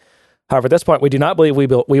recovery. However, at this point, we do not believe we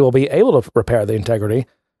will be able to repair the integrity.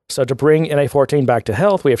 So to bring NA14 back to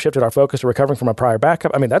health, we have shifted our focus to recovering from a prior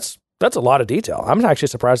backup. I mean, that's a lot of detail. I'm actually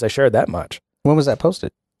surprised they shared that much. When was that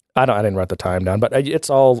posted? I didn't write the time down, but I think it's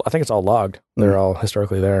all logged. They're all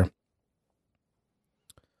historically there.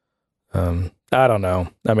 I don't know.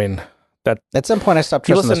 I mean, that at some point I stopped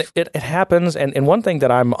trusting this. It happens. And one thing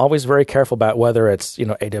that I'm always very careful about, whether it's,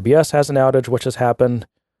 AWS has an outage, which has happened.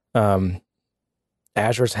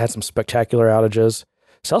 Azure's had some spectacular outages.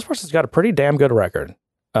 Salesforce has got a pretty damn good record.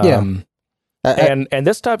 And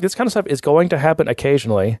this kind of stuff is going to happen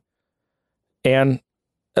occasionally. And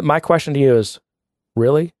my question to you is,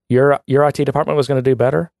 really? Your IT department was going to do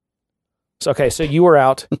better? So you were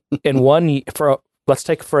out in let's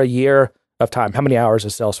take for a year of time. How many hours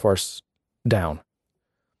is Salesforce down?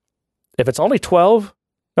 If it's only 12,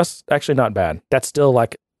 that's actually not bad. That's still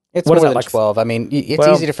like, it's more than 12. I mean, it's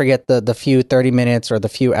easy to forget the few 30 minutes or the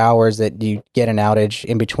few hours that you get an outage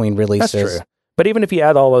in between releases. That's true. But even if you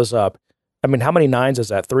add all those up, I mean, how many nines is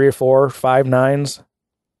that? 3 or 4, 5 nines?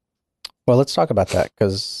 Well, let's talk about that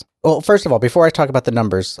because, first of all, before I talk about the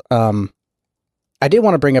numbers, I did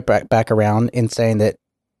want to bring it back around in saying that,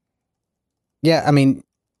 yeah, I mean,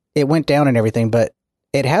 it went down and everything, but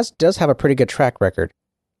it does have a pretty good track record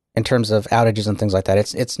in terms of outages and things like that.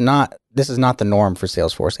 This is not the norm for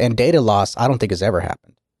Salesforce, and data loss I don't think has ever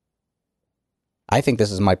happened. I think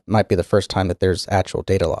this might be the first time that there's actual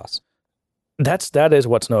data loss. That is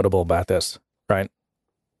what's notable about this, right?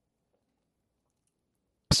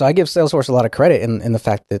 So I give Salesforce a lot of credit in the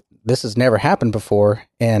fact that this has never happened before,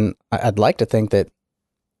 and I'd like to think that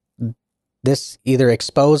this either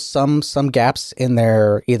exposed some gaps in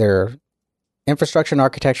their either infrastructure and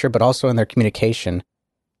architecture, but also in their communication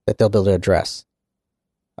that they'll be able to address.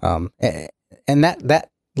 And that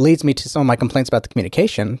leads me to some of my complaints about the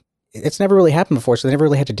communication. It's never really happened before, so they never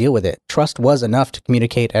really had to deal with it. Trust was enough to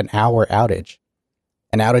communicate an hour outage.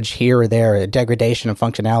 An outage here or there, a degradation of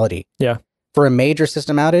functionality. Yeah. For a major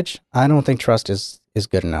system outage, I don't think trust is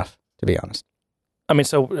good enough, to be honest. I mean,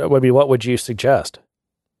 so what would you suggest?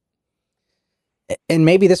 And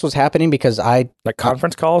maybe this was happening because like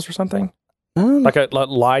conference calls or something? Like a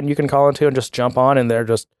line you can call into and just jump on and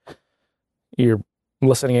you're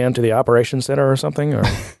listening in to the operations center or something? Or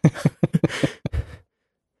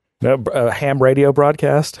a ham radio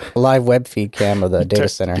broadcast? A live web feed cam of the data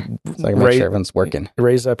center. So I can make sure everyone's working.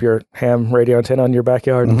 Raise up your ham radio antenna in your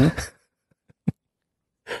backyard. Mm-hmm.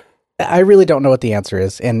 I really don't know what the answer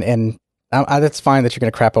is. And that's fine that you're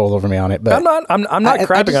going to crap all over me on it. But I'm not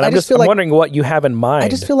crapping on it. I'm wondering what you have in mind. I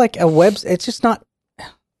just feel like it's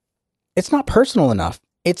not personal enough.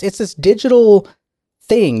 It's this digital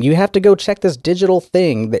thing. You have to go check this digital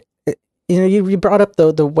thing that you brought up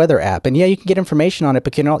the weather app, and yeah, you can get information on it,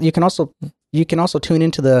 but you can also tune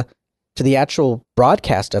into the actual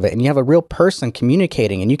broadcast of it, and you have a real person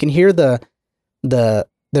communicating, and you can hear their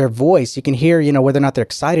voice. You can hear, whether or not they're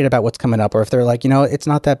excited about what's coming up, or if they're like, it's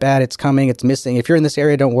not that bad, it's coming, it's missing. If you're in this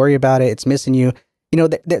area, don't worry about it, it's missing you.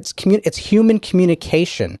 It's human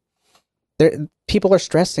communication. People are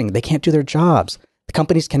stressing. They can't do their jobs. The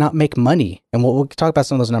companies cannot make money. And we'll talk about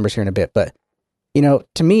some of those numbers here in a bit. But,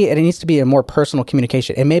 to me, it needs to be a more personal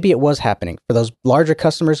communication. And maybe it was happening for those larger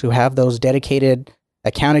customers who have those dedicated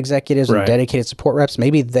account executives and dedicated support reps.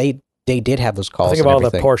 Maybe they did have those calls. Think of all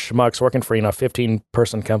the poor schmucks working for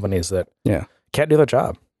 15-person companies that can't do their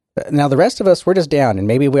job. Now the rest of us, we're just down, and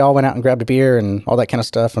maybe we all went out and grabbed a beer and all that kind of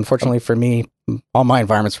stuff. Unfortunately for me, all my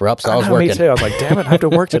environments were up, so I was working. Me too. I was like, damn it, I have to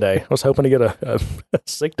work today. I was hoping to get a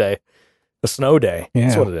sick day, a snow day. Yeah.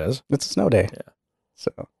 That's what it is. It's a snow day. Yeah.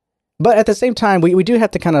 So, but at the same time, we do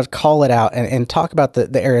have to kind of call it out and talk about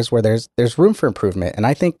the areas where there's room for improvement. And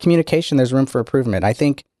I think communication, there's room for improvement. I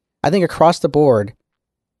think across the board,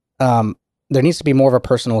 there needs to be more of a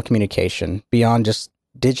personal communication beyond just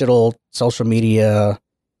digital, social media,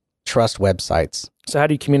 trust websites. So how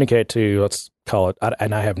do you communicate to, let's call it,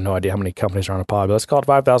 and I have no idea how many companies are on a pod, but let's call it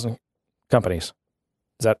 5,000 companies.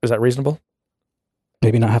 Is that reasonable?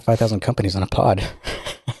 Maybe not have 5,000 companies on a pod.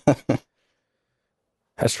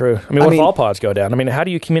 That's true. I mean, what if all pods go down? I mean, how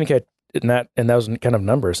do you communicate in those kind of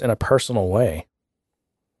numbers in a personal way?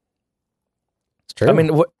 It's true. I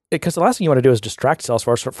mean, because the last thing you want to do is distract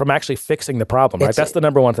Salesforce from actually fixing the problem, right? That's the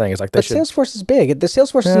number one thing. Is like Salesforce is big. The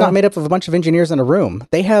Salesforce is not made up of a bunch of engineers in a room.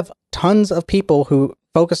 They have tons of people who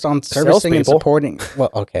focused on servicing and supporting. Well,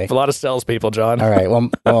 okay, a lot of salespeople, John. All right.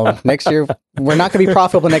 Well, next year we're not going to be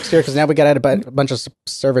profitable next year because now we got to add a bunch of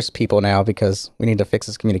service people now because we need to fix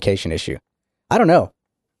this communication issue. I don't know.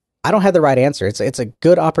 I don't have the right answer. It's a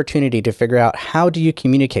good opportunity to figure out how do you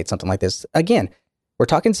communicate something like this. Again, we're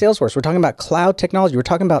talking Salesforce. We're talking about cloud technology. We're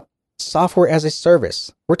talking about software as a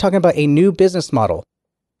service. We're talking about a new business model.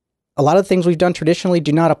 A lot of things we've done traditionally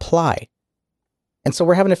do not apply. And so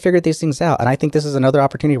we're having to figure these things out. And I think this is another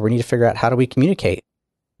opportunity where we need to figure out how do we communicate.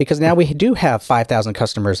 Because now we do have 5,000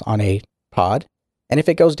 customers on a pod. And if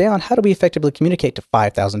it goes down, how do we effectively communicate to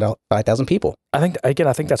 5,000 people? I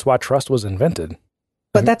think that's why trust was invented.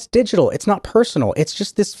 But that's digital. It's not personal. It's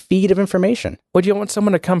just this feed of information. Would you want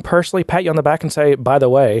someone to come personally pat you on the back and say, by the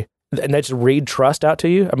way, and they just read trust out to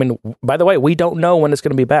you? I mean, by the way, we don't know when it's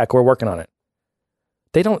going to be back. We're working on it.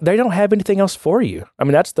 They don't have anything else for you. I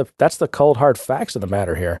mean, that's the cold, hard facts of the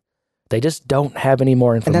matter here. They just don't have any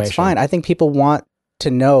more information. And that's fine. I think people want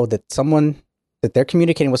to know that that they're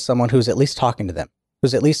communicating with someone who's at least talking to them,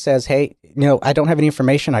 who's at least says, hey, I don't have any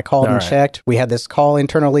information. I called and checked. We had this call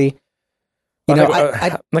internally.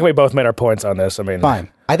 I think we both made our points on this. I mean, fine.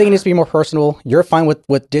 I think it needs to be more personal. You're fine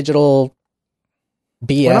with digital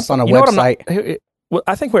BS on a website.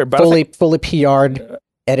 I think we're fully PR'd,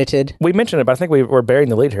 edited. We mentioned it, but I think we're burying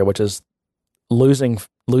the lead here, which is losing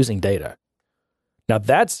data. Now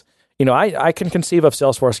that's, I can conceive of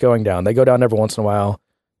Salesforce going down. They go down every once in a while.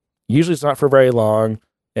 Usually it's not for very long,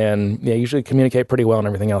 and usually communicate pretty well and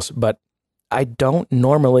everything else. But I don't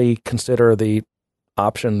normally consider the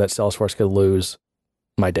option that Salesforce could lose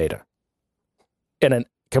my data in a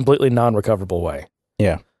completely non-recoverable way.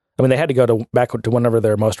 Yeah. I mean, they had to go back to whenever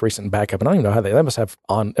their most recent backup, and I don't even know how they must have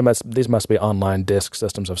these must be online disk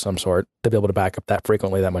systems of some sort to be able to back up that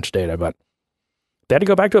frequently, that much data, but they had to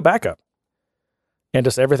go back to a backup. And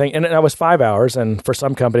just everything, and that was 5 hours, and for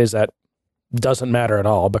some companies that doesn't matter at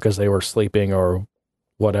all because they were sleeping or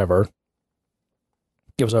whatever.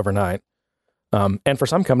 It was overnight. And for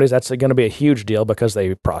some companies, that's going to be a huge deal because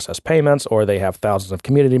they process payments or they have thousands of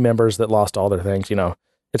community members that lost all their things.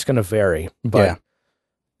 It's going to vary, but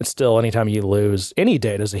it's still, anytime you lose any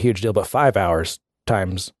data is a huge deal. But 5 hours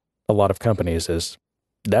times a lot of companies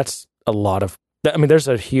that's a lot of, I mean, there's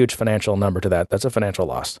a huge financial number to that. That's a financial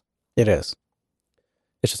loss. It is.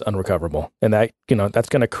 It's just unrecoverable. And that, that's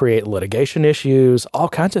going to create litigation issues, all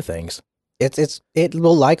kinds of things. It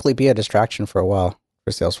will likely be a distraction for a while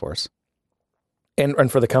for Salesforce.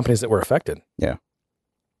 And for the companies that were affected. Yeah.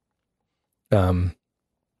 But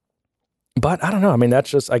I don't know. I mean,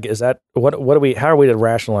 that's just, is that, how are we to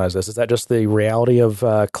rationalize this? Is that just the reality of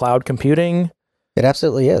cloud computing? It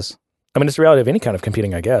absolutely is. I mean, it's the reality of any kind of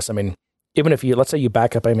computing, I guess. I mean, even if let's say you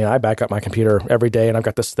back up, I back up my computer every day and I've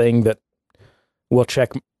got this thing that will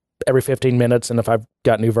check every 15 minutes. And if I've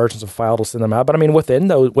got new versions of a file, it'll send them out. But I mean,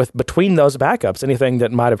 between those backups, anything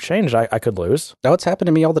that might have changed, I could lose. That's happened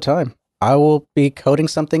to me all the time. I will be coding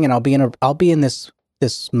something and I'll be in this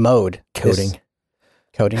mode. Coding.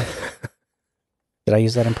 Coding. Did I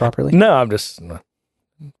use that improperly? No, I'm just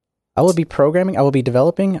I will be programming. I will be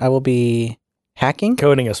developing. I will be hacking.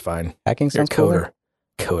 coding is fine. Hacking You're a sounds cooler.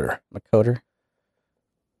 coder. I'm a coder.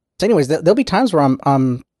 So, anyways, there'll be times where I'm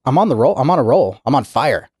on the roll. I'm on a roll. I'm on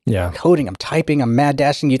fire. Yeah. I'm coding. I'm typing. I'm mad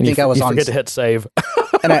dashing. You'd And think I was you on. forget to hit save.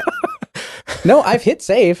 And no, I've hit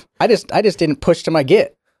save. I just didn't push to my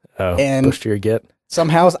Git. Oh, And- push to your Git.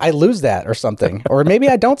 Somehow I lose that or something, or maybe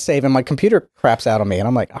I don't save and my computer craps out on me, and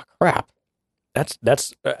I'm like, oh crap. That's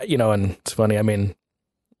and it's funny. I mean,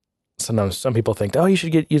 sometimes some people think, oh, you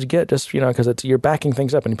should use Git just because you're backing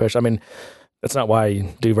things up and you push. I mean, that's not why you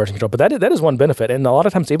do version control, but that is one benefit. And a lot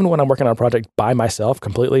of times, even when I'm working on a project by myself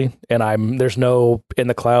completely, and there's no in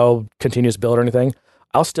the cloud continuous build or anything,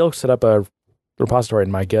 I'll still set up a repository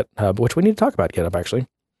in my GitHub, which we need to talk about GitHub actually.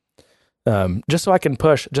 Just so I can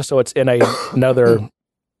push, just so it's in another,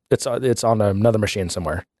 it's on another machine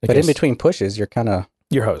somewhere. But in between pushes, you're kind of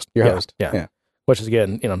your host, host. Yeah. Which is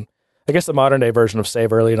again, I guess the modern day version of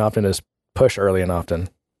save early and often is push early and often,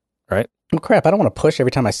 right? Well, crap, I don't want to push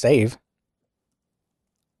every time I save.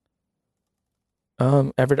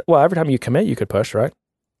 Every time you commit, you could push, right?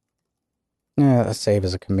 Yeah, a save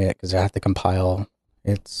is a commit because I have to compile.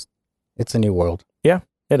 It's a new world. Yeah,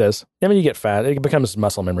 it is. I mean, you get fat. It becomes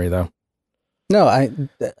muscle memory, though. No,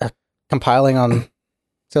 compiling on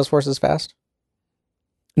Salesforce is fast.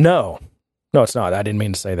 No, it's not. I didn't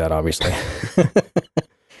mean to say that, obviously.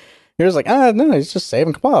 You're just like, no, it's just save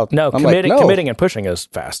and compile. No, I'm like, committing and pushing is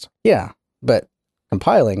fast. Yeah, but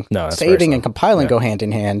compiling, No, that's very saving slow. and compiling Yeah. go hand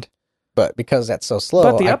in hand. But because that's so slow,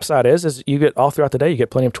 But the upside is you get all throughout the day, you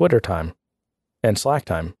get plenty of Twitter time and Slack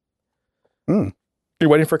time. Hmm. You're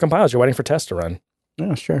waiting for compiles. You're waiting for tests to run.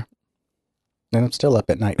 Yeah, sure. And I'm still up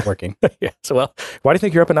at night working Yeah. So, why do you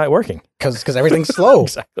think you're up at night working? because everything's slow.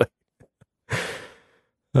 Exactly.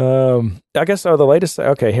 I guess the latest.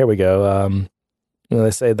 Okay, here we go.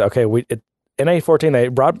 They say that in A14 they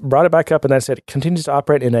brought it back up and then said it continues to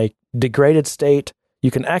operate in a degraded state. You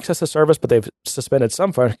can access the service, but they've suspended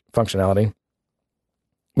some functionality.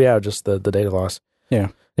 Yeah, just the data loss. Yeah.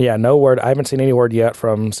 No word. I haven't seen any word yet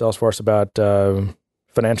from Salesforce about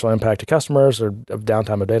financial impact to customers or of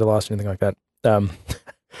downtime of data loss or anything like that.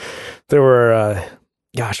 There were,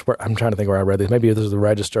 I'm trying to think where I read these. Maybe this was the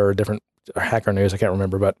Register or different or Hacker News. I can't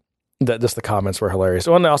remember, but just the comments were hilarious.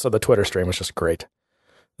 Oh, and also the Twitter stream was just great.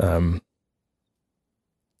 And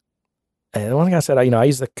one thing I said,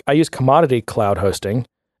 I use commodity cloud hosting,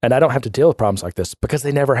 and I don't have to deal with problems like this because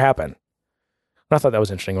they never happen. And I thought that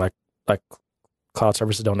was interesting. Like cloud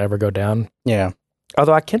services don't ever go down. Yeah.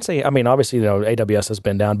 Although I can say, obviously, AWS has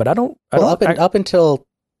been down, but Up until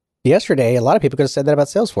yesterday, a lot of people could have said that about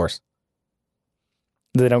Salesforce.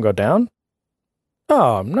 they don't go down.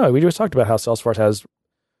 Oh no, we just talked about how Salesforce has.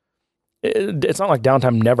 It's not like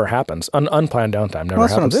downtime never happens. Unplanned downtime never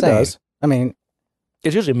That's happens. what I'm saying. It does. I mean,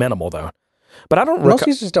 It's usually minimal though. But I don't. most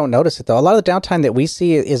users don't notice it though. A lot of the downtime that we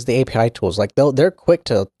see is the API tools. Like they're quick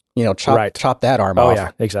to chop that arm off. Oh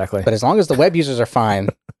yeah, exactly. But as long as the web users are fine,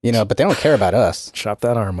 but they don't care about us. Chop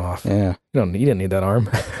that arm off. Yeah. You didn't need that arm.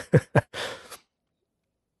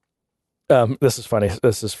 This is funny.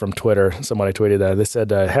 This is from Twitter. Somebody tweeted that. They said,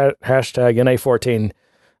 hashtag NA14.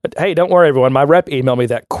 Hey, don't worry, everyone. My rep emailed me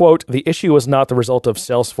that, quote, the issue was not the result of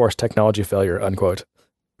Salesforce technology failure, unquote.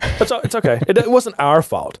 It's okay. It wasn't our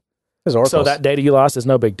fault. It was Oracle's. So that data you lost is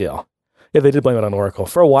no big deal. Yeah, they did blame it on Oracle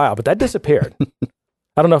for a while, but that disappeared.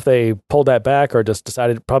 I don't know if they pulled that back or just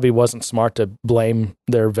decided it probably wasn't smart to blame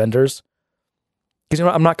their vendors. Because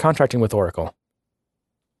I'm not contracting with Oracle.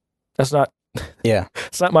 That's not. Yeah.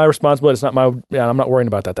 It's not my responsibility. It's not my. Yeah, I'm not worrying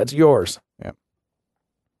about that. That's yours. Yeah.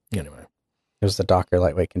 Anyway, it was the Docker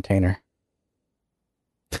lightweight container.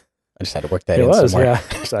 I just had to work that it in was. somewhere.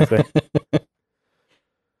 Yeah, exactly.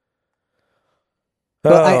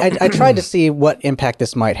 Well, I tried to see what impact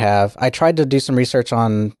this might have. I tried to do some research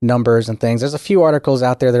on numbers and things. There's a few articles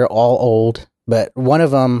out there that are all old, but one of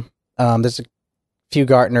them, there's a few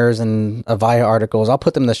Gartners and Avaya articles. I'll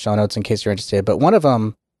put them in the show notes in case you're interested. But one of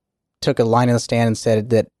them took a line in the stand and said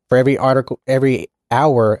that for every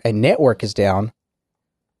hour a network is down,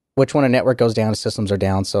 which when a network goes down, systems are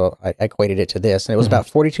down. So I equated it to this, and it was about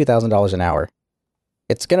 $42,000 an hour.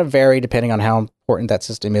 It's going to vary depending on how important that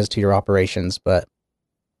system is to your operations, but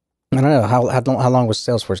I don't know. How long was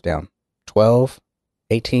Salesforce down? 12,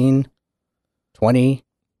 18, 20?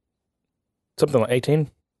 Something like 18.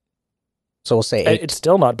 So we'll say 8. It's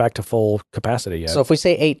still not back to full capacity yet. So if we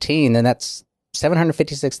say 18, then that's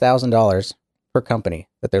 $756,000 per company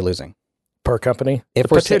that they're losing. Per company? If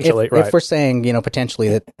Potentially, we're right. if we're saying,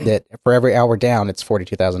 potentially that for every hour down, it's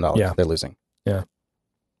 $42,000 Yeah. they're losing. Yeah.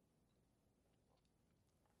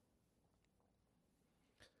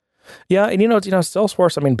 Yeah, and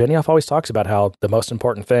Salesforce. I mean, Benioff always talks about how the most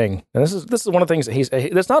important thing, and this is one of the things that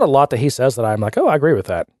there's not a lot that he says that I'm like, oh, I agree with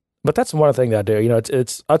that, but that's one of the things that I do.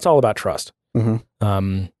 It's all about trust.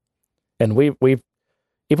 Mm-hmm. And we've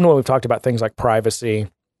even when we've talked about things like privacy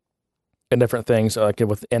and different things like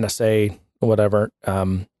with NSA or whatever,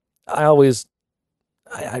 I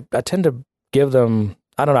tend to give them,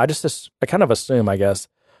 I don't know, I kind of assume, I guess,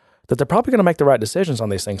 that they're probably going to make the right decisions on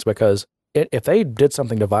these things, because if they did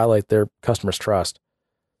something to violate their customers' trust,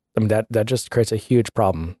 I mean, that just creates a huge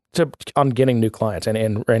problem on getting new clients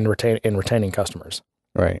and retaining customers.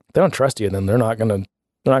 Right. If they don't trust you, then they're not going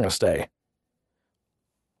to stay.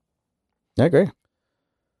 I agree.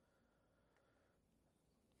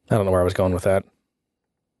 I don't know where I was going with that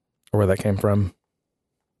or where that came from.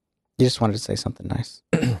 You just wanted to say something nice.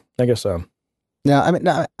 I guess so. No, I mean,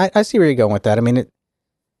 I see where you're going with that. I mean,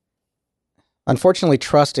 unfortunately,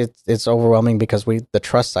 trust, it's overwhelming because the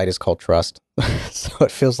trust site is called trust. So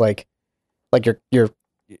it feels like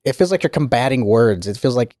it feels like you're combating words. It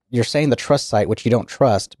feels like you're saying the trust site, which you don't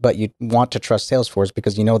trust, but you want to trust Salesforce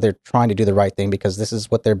because you know they're trying to do the right thing because this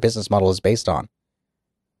is what their business model is based on.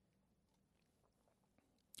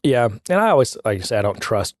 Yeah, and I always, like you say, I don't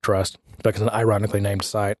trust because it's an ironically named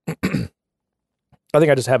site. I think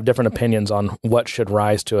I just have different opinions on what should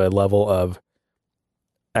rise to a level of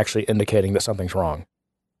actually indicating that something's wrong.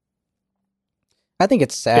 I think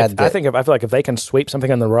it's sad. I feel like if they can sweep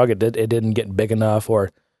something under the rug, it didn't get big enough, or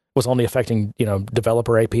was only affecting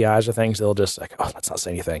developer APIs or things, they'll just like, oh, let's not say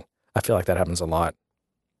anything. I feel like that happens a lot.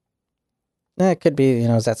 It could be,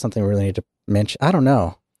 is that something we really need to mention? I don't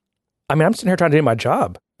know. I mean, I'm sitting here trying to do my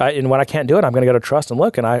job. And when I can't do it, I'm going to go to trust and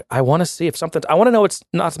look. And I want to see if I want to know it's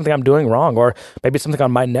not something I'm doing wrong, or maybe it's something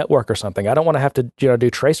on my network or something. I don't want to have to, do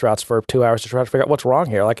trace routes for 2 hours to try to figure out what's wrong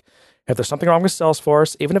here. Like, if there's something wrong with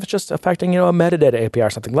Salesforce, even if it's just affecting, a metadata API or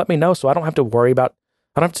something, let me know so I don't have to worry about,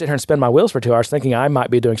 I don't have to sit here and spin my wheels for 2 hours thinking I might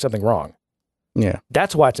be doing something wrong. Yeah.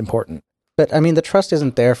 That's why it's important. But I mean, the trust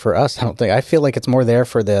isn't there for us, I don't think. I feel like it's more there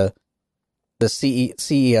for the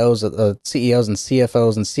CEOs and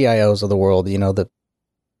CFOs and CIOs of the world,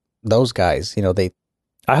 those guys, they...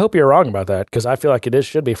 I hope you're wrong about that, because I feel like it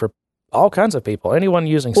should be for all kinds of people, anyone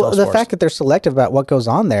using Salesforce. Well, the fact that they're selective about what goes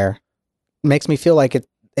on there makes me feel like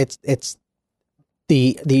it's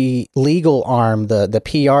the legal arm, the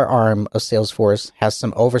PR arm of Salesforce has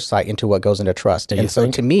some oversight into what goes into trust. And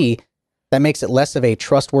so to me, that makes it less of a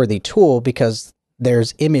trustworthy tool because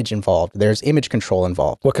there's image involved. There's image control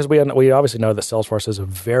involved. Well, because we obviously know that Salesforce is a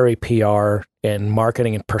very PR and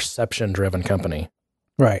marketing and perception-driven company.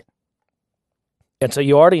 Right. And so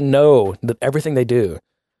you already know that everything they do,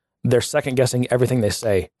 they're second-guessing everything they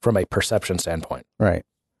say from a perception standpoint. Right.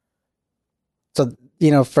 So,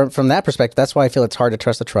 from that perspective, that's why I feel it's hard to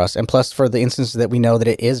trust the trust. And plus, for the instances that we know that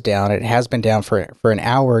it is down, it has been down for an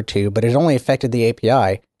hour or two, but it only affected the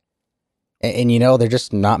API. And they're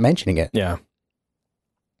just not mentioning it. Yeah.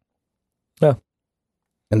 Yeah.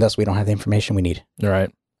 And thus, we don't have the information we need. All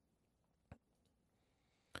right.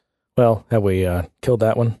 Well, have we killed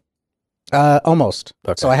that one? Almost.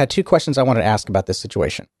 Okay. So I had 2 questions I wanted to ask about this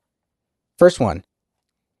situation. First one,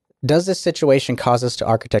 does this situation cause us to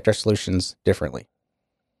architect our solutions differently?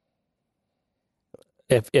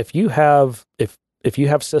 If you have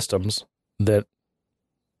systems that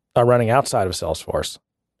are running outside of Salesforce,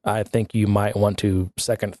 I think you might want to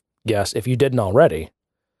second guess, if you didn't already,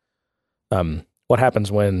 what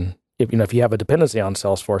happens when if you have a dependency on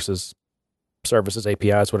Salesforce's services,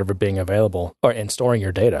 APIs, whatever being available, or in storing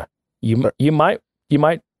your data. You might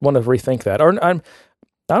want to rethink that, or I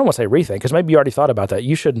don't want to say rethink, because maybe you already thought about that.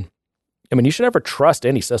 You should never trust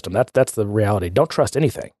any system. That's the reality. Don't trust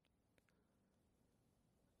anything,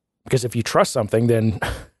 because if you trust something, then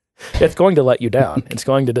it's going to let you down. It's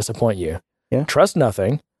going to disappoint you. Yeah. Trust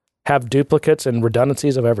nothing. Have duplicates and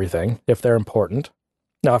redundancies of everything if they're important.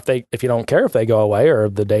 Now, if you don't care if they go away or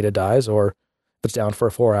the data dies or if it's down for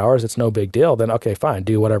 4 hours, it's no big deal. Then okay, fine.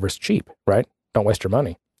 Do whatever's cheap, right? Don't waste your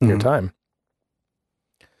money. Your time.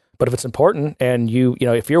 But if it's important, and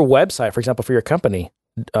if your website, for example, for your company,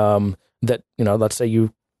 that let's say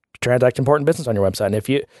you transact important business on your website, and if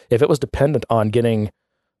it was dependent on getting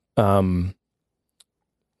like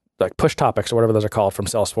push topics or whatever those are called from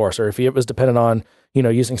Salesforce, or if it was dependent on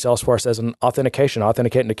using Salesforce as an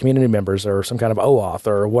authenticating to community members or some kind of OAuth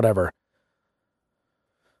or whatever,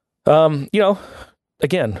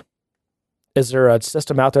 again, is there a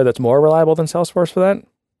system out there that's more reliable than Salesforce for that?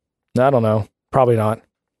 I don't know. Probably not.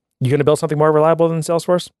 You going to build something more reliable than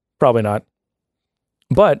Salesforce? Probably not.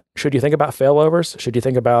 But should you think about failovers? Should you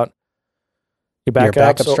think about your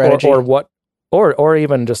backup strategy, or what, or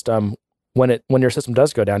even just when your system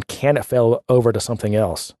does go down, can it fail over to something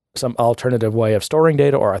else? Some alternative way of storing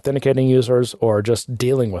data or authenticating users or just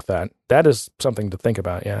dealing with that. That is something to think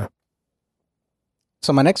about, yeah.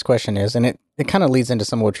 So my next question is, and it kind of leads into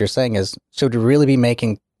some of what you're saying, is should we really be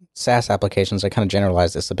making SaaS applications, I kind of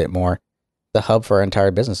generalize this a bit more, the hub for our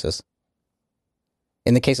entire businesses?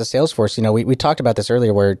 In the case of Salesforce, we talked about this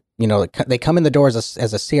earlier where, they come in the door as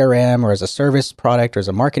a CRM or as a service product or as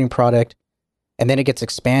a marketing product, and then it gets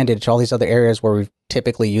expanded to all these other areas where we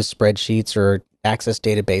typically use spreadsheets or access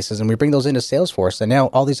databases, and we bring those into Salesforce, and now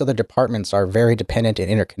all these other departments are very dependent and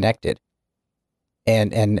interconnected.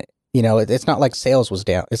 And it's not like sales was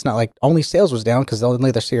down. It's not like only sales was down because only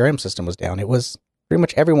their CRM system was down. It was pretty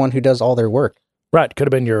much everyone who does all their work. Right. It could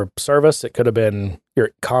have been your service. It could have been your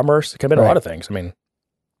commerce. It could have been a lot of things. I mean,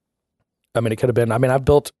 it could have been, I've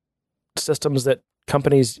built systems that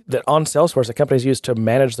companies that on Salesforce that companies use to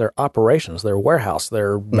manage their operations, their warehouse,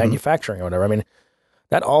 their manufacturing or whatever. I mean,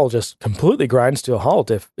 that all just completely grinds to a halt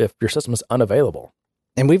if your system is unavailable.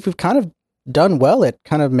 And we've kind of done well at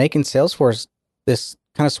kind of making Salesforce this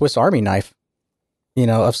kind of Swiss Army knife,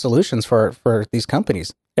 of solutions for these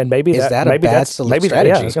companies. And maybe is that a bad strategy?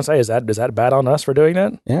 Yeah, I was going to say, is that bad on us for doing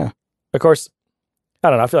that? Yeah. Of course, I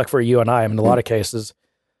don't know. I feel like for you and I, in a lot of cases,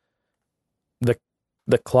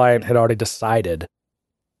 the client had already decided.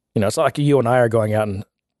 It's not like you and I are going out and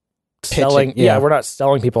selling. Yeah, we're not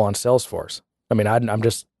selling people on Salesforce. I'm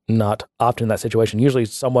just not often in that situation. Usually,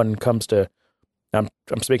 someone comes to. I'm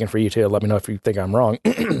speaking for you too. Let me know if you think I'm wrong.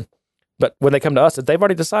 But when they come to us, they've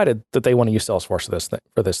already decided that they want to use Salesforce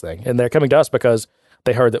for this thing, and they're coming to us because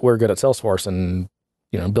they heard that we're good at Salesforce and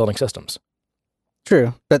building systems.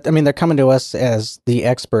 True, but they're coming to us as the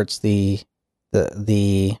experts, the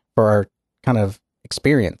for our kind of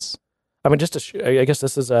experience. I guess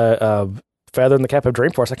this is a feather in the cap of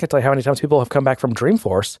Dreamforce. I can't tell you how many times people have come back from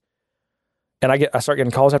Dreamforce, and I start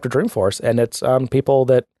getting calls after Dreamforce, and it's people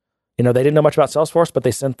that they didn't know much about Salesforce, but they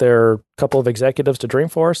sent their couple of executives to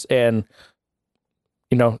Dreamforce, and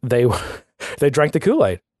they drank the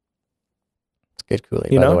Kool-Aid. It's good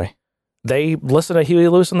Kool-Aid, by the way. They listen to Huey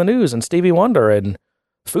Lewis on the News and Stevie Wonder and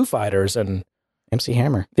Foo Fighters and MC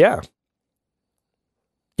Hammer. Yeah.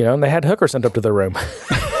 And they had hookers sent up to their room.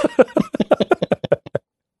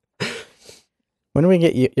 When do we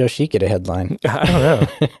get Yoshiki to headline? I don't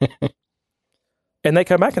know. And they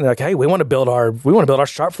come back and they're like, "Hey, we want to build our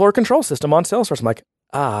shop floor control system on Salesforce." I'm like,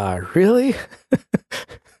 really?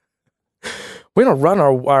 We don't run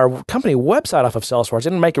our company website off of Salesforce.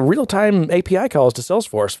 Didn't make real-time API calls to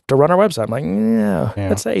Salesforce to run our website. I'm like, yeah.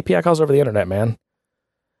 Let's say API calls over the internet, man.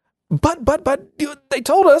 But they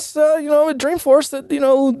told us, at Dreamforce that,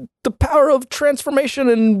 the power of transformation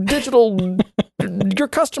and digital, your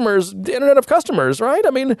customers, the internet of customers, right?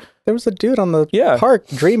 There was a dude on the park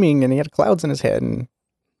dreaming and he had clouds in his head and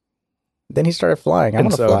then he started flying. I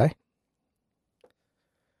want to fly.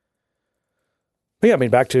 Yeah,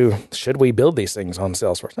 back to, should we build these things on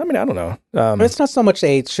Salesforce? I don't know. But it's not so much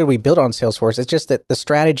should we build on Salesforce. It's just that the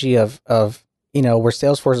strategy of where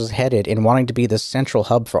Salesforce is headed in wanting to be the central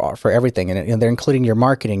hub for everything. And they're including your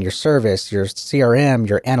marketing, your service, your CRM,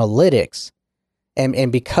 your analytics.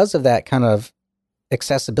 And because of that kind of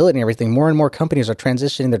accessibility and everything, more and more companies are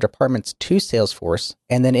transitioning their departments to Salesforce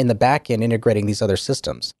and then in the back end integrating these other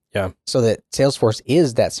systems. Yeah. So that Salesforce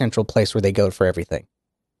is that central place where they go for everything.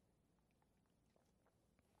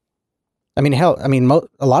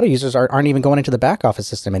 A lot of users aren't even going into the back office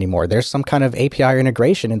system anymore. There's some kind of API or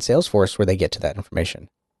integration in Salesforce where they get to that information.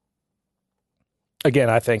 Again,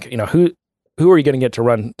 I think, who are you going to get to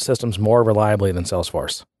run systems more reliably than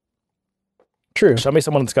Salesforce? True. Show me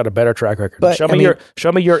someone that's got a better track record. But,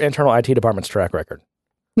 show me your internal IT department's track record.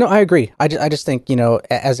 No, I agree. I just think,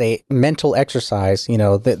 as a mental exercise,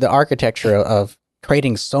 the architecture of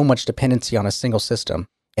creating so much dependency on a single system.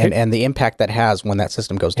 And the impact that has when that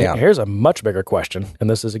system goes down. Here's a much bigger question, and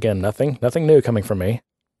this is, again, nothing new coming from me.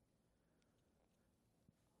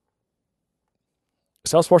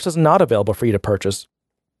 Salesforce is not available for you to purchase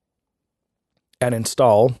and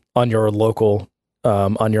install on your local,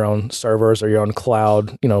 on your own servers or your own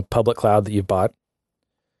cloud, public cloud that you've bought.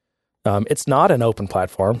 It's not an open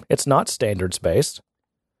platform. It's not standards-based.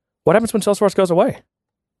 What happens when Salesforce goes away?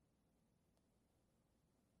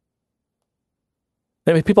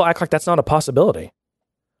 People act like that's not a possibility.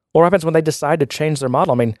 What happens when they decide to change their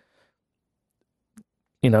model?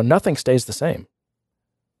 Nothing stays the same.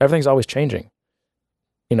 Everything's always changing.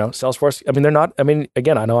 Salesforce, they're not,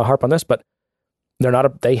 again, I know I harp on this, but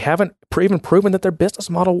they haven't even proven that their business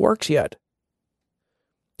model works yet.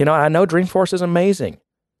 I know Dreamforce is amazing.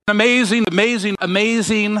 amazing, amazing,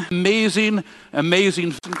 amazing, amazing,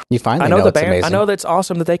 amazing. You finally I know it's amazing. I know that's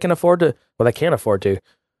awesome that they can afford to. Well, they can't afford to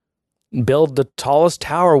build the tallest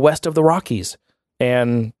tower west of the Rockies,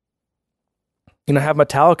 and have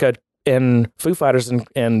Metallica and Foo Fighters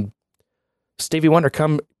and Stevie Wonder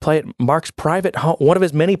come play at Mark's private home, one of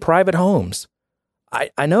his many private homes.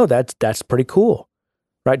 I know that's pretty cool,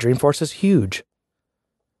 right? Dreamforce is huge.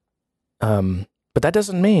 But that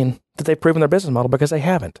doesn't mean that they've proven their business model, because they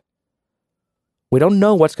haven't. We don't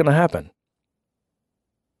know what's going to happen.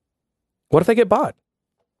 What if they get bought?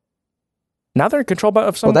 Now they're controlled by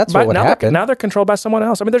Well, that's what would happen. Now they're controlled by someone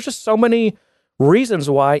else. I mean, there's just so many reasons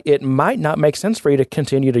why it might not make sense for you to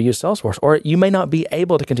continue to use Salesforce, or you may not be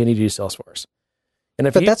able to continue to use Salesforce. And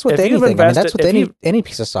if that's with anything. That's with any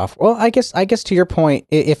piece of software. Well, I guess to your point,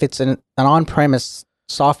 if it's an on-premise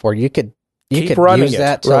software, you could use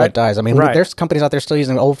that till it dies. I mean, there's companies out there still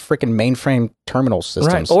using old freaking mainframe terminal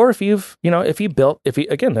systems. Right. Or if you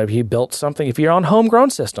built something, if you're on homegrown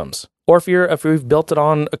systems, or if you've built it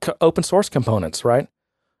on open source components, right?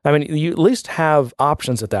 I mean, you at least have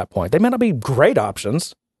options at that point. They may not be great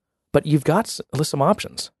options, but you've got at least some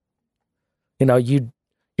options.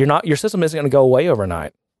 Your system isn't going to go away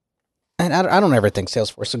overnight. And I don't ever think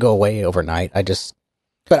Salesforce will go away overnight.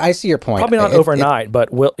 But I see your point. Probably not overnight, but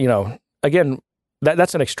again,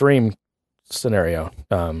 that's an extreme scenario.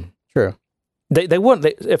 True. They wouldn't.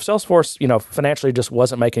 If Salesforce, financially just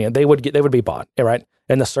wasn't making it, they would be bought, right?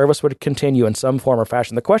 And the service would continue in some form or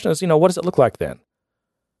fashion. The question is, what does it look like then?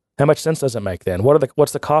 How much sense does it make then?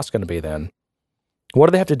 What's the cost going to be then? What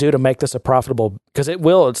do they have to do to make this a profitable? Because it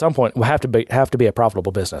will at some point have to be a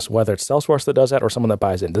profitable business. Whether it's Salesforce that does that or someone that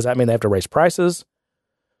buys in. Does that mean they have to raise prices?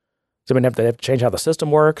 Does it mean they have to change how the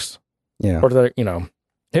system works? Yeah. Or do they,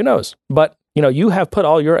 who knows? But you have put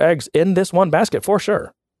all your eggs in this one basket for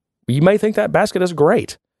sure. You may think that basket is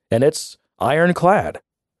great and it's ironclad.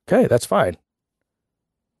 Okay, that's fine.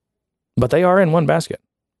 But they are in one basket.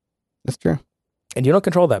 That's true. And you don't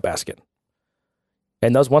control that basket.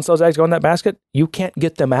 And once those eggs go in that basket, you can't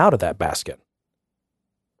get them out of that basket.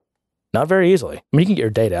 Not very easily. I mean, you can get your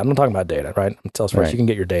data. I'm not talking about data, right? Salesforce, right. You can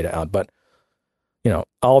get your data out. But,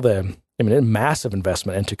 massive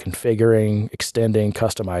investment into configuring, extending,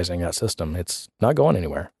 customizing that system. It's not going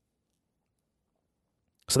anywhere.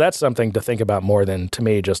 So that's something to think about more than, to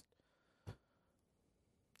me, just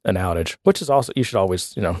an outage, which is also, you should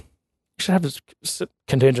always, you should have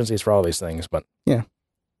contingencies for all these things. But yeah.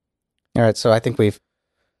 All right. So I think we've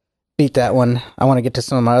beat that one. I want to get to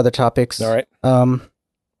some of my other topics. All right. One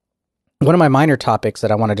of my minor topics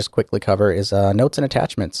that I want to just quickly cover is notes and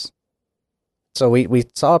attachments. So we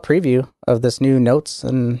saw a preview of this new notes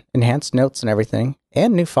and enhanced notes and everything,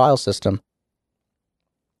 and new file system.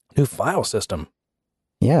 New file system?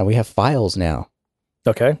 Yeah, we have files now.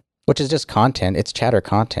 Okay. Which is just content. It's chatter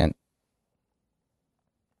content.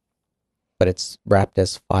 But it's wrapped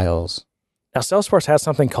as files. Now, Salesforce has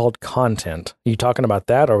something called content. Are you talking about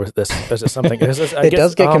that, or is it something? It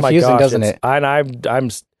does get confusing, doesn't it?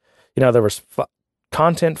 I'm there was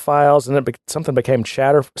content files, and then something became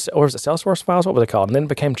chatter, or was it Salesforce files? What was it called? And then it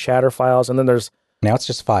became chatter files, and then now it's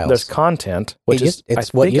just files. There's content, which is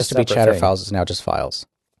what used to be chatter files is now just files.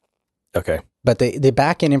 Okay, but the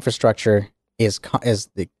backend infrastructure is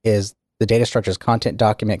the data structure is content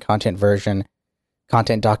document, content version,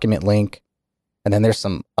 content document link, and then there's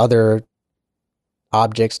some other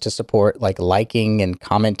objects to support, like liking and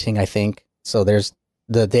commenting, I think. So there's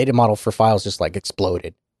the data model for files just like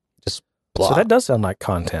exploded. Just blah. So that does sound like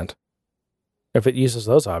content if it uses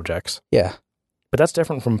those objects. Yeah. But that's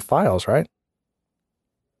different from files, right?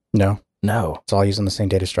 No. It's all using the same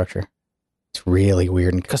data structure. It's really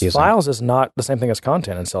weird and confusing. Because files is not the same thing as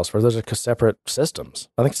content in Salesforce. Those are separate systems.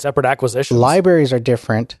 I think separate acquisitions. Libraries are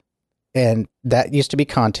different. And that used to be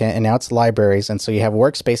content, and now it's libraries. And so you have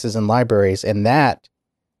workspaces and libraries, and that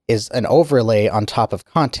is an overlay on top of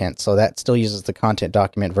content. So that still uses the content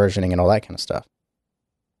document versioning and all that kind of stuff.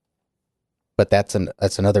 But that's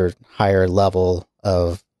another higher level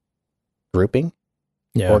of grouping,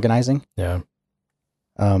 organizing. Yeah.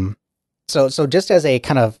 So just as a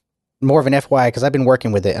kind of more of an FYI, because I've been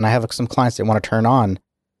working with it, and I have some clients that want to turn on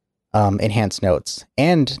enhanced notes,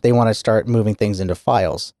 and they want to start moving things into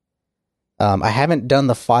files. I haven't done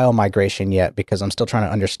the file migration yet because I'm still trying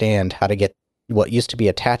to understand how to get what used to be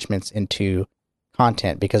attachments into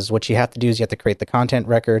content, because what you have to do is you have to create the content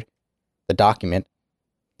record, the document,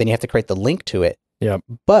 then you have to create the link to it. Yeah.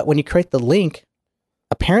 But when you create the link,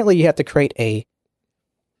 apparently you have to create a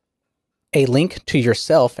link to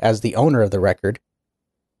yourself as the owner of the record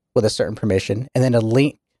with a certain permission, and then a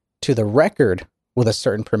link to the record with a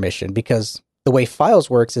certain permission, because the way files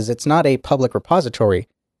works is it's not a public repository.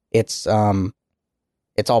 It's all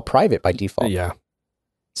private by default. Yeah.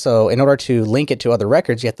 So in order to link it to other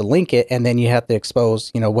records, you have to link it, and then you have to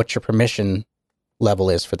expose, what your permission level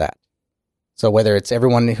is for that. So whether it's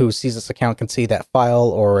everyone who sees this account can see that file,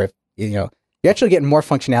 or if, you're actually getting more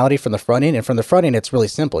functionality from the front end. And from the front end, it's really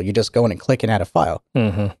simple. You just go in and click and add a file.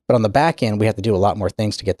 Mm-hmm. But on the back end, we have to do a lot more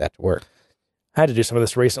things to get that to work. I had to do some of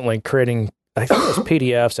this recently, creating, I think it was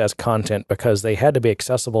PDFs as content, because they had to be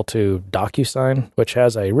accessible to DocuSign, which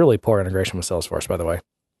has a really poor integration with Salesforce, by the way.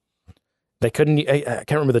 They couldn't, I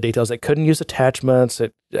can't remember the details. They couldn't use attachments.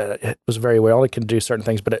 It was very well. Only could do certain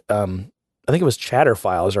things, but I think it was chatter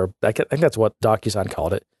files, or I think that's what DocuSign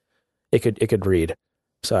called it. It could read.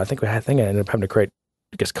 So I think I ended up having to create,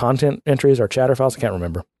 I guess, content entries or chatter files. I can't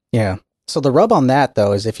remember. Yeah. So the rub on that,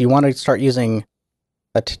 though, is if you want to start using,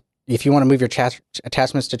 if you want to move your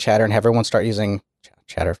attachments to Chatter and have everyone start using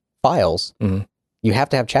Chatter files, you have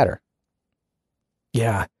to have Chatter.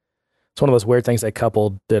 Yeah. It's one of those weird things they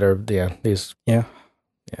coupled that are, these. Yeah.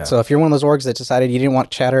 So if you're one of those orgs that decided you didn't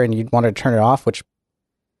want Chatter and you wanted to turn it off, which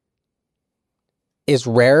is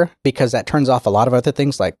rare because that turns off a lot of other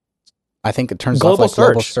things, like I think it turns global off like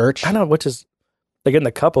global search. I know, which is, again,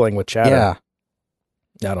 the coupling with Chatter. Yeah.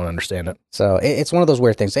 I don't understand it. So it's one of those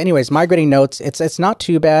weird things. Anyways, migrating notes, it's not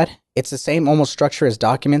too bad. It's the same almost structure as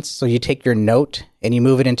documents. So you take your note and you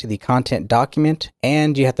move it into the content document,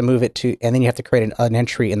 and you have to move it to, and then you have to create an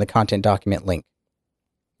entry in the content document link.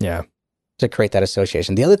 Yeah. To create that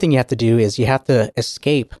association. The other thing you have to do is you have to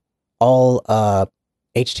escape all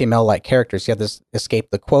HTML-like characters. You have to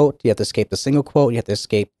escape the quote. You have to escape the single quote. You have to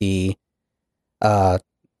escape the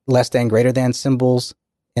less than, greater than symbols,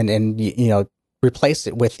 and replace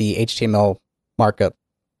it with the HTML markup.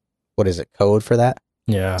 What is it? Code for that?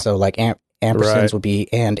 Yeah. So like ampersands would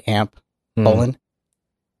be and amp colon.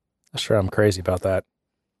 I'm sure I'm crazy about that.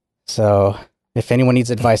 So if anyone needs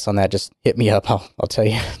advice on that, just hit me up. I'll tell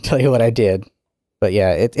you what I did. But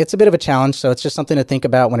yeah, it's a bit of a challenge. So it's just something to think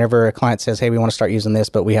about whenever a client says, hey, we want to start using this,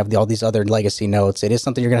 but we have all these other legacy notes. It is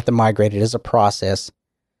something you're going to have to migrate. It is a process.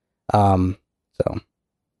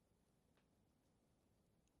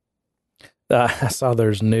 I saw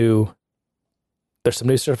there's some new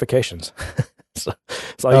certifications. so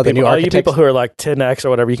all you people who are like 10X or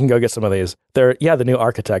whatever, you can go get some of these. They're the new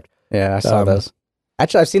architect. Yeah, I saw those.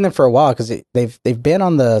 Actually, I've seen them for a while because they've been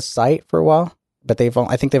on the site for a while, but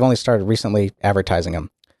I think they've only started recently advertising them.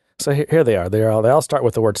 So here they are. They all start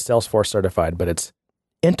with the word Salesforce certified, but it's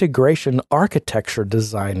integration architecture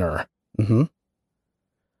designer,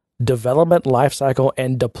 development lifecycle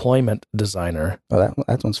and deployment designer. Oh,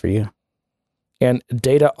 that one's for you. And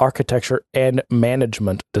data architecture and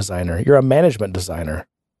management designer. You're a management designer.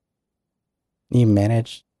 You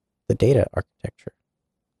manage the data architecture,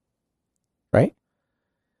 right?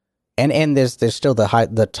 And there's still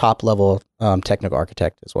the top level technical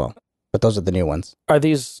architect as well, but those are the new ones. Are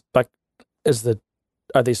these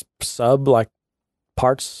are these sub like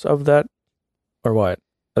parts of that, or what?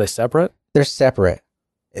 Are they separate? They're separate.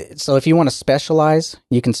 So if you want to specialize,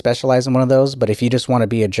 you can specialize in one of those. But if you just want to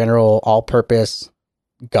be a general all-purpose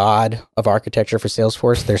god of architecture for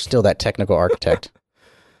Salesforce, there's still that technical architect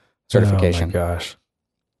certification. Oh my gosh.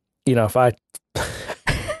 If I...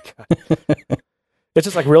 It's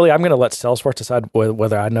just like, really, I'm going to let Salesforce decide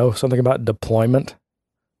whether I know something about deployment.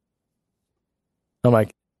 I'm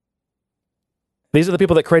like, these are the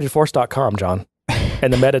people that created Force.com, John,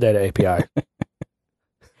 and the metadata API.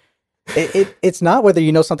 It's not whether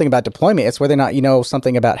you know something about deployment. It's whether or not you know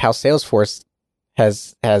something about how Salesforce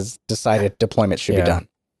has decided deployment should be done.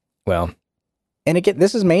 Well, and again,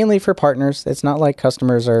 this is mainly for partners. It's not like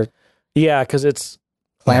customers are because it's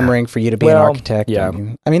clamoring for you to be an architect. Yeah.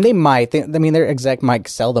 I mean, they might. Their exec might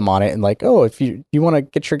sell them on it and like, oh, if you want to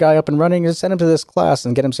get your guy up and running, just send him to this class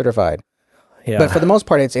and get him certified. Yeah. But for the most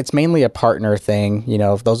part, it's mainly a partner thing.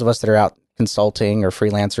 Those of us that are out consulting or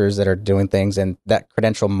freelancers that are doing things, and that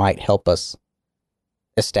credential might help us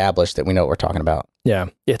establish that we know what we're talking about. Yeah,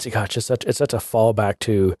 it's such a fallback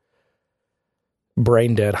to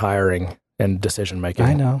brain dead hiring and decision making.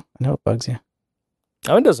 I know it bugs you.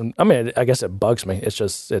 I guess it bugs me. It's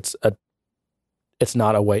just it's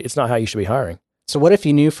not a way. It's not how you should be hiring. So what if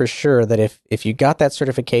you knew for sure that if you got that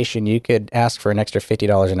certification, you could ask for an extra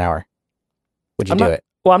 $50 an hour? Would you do it?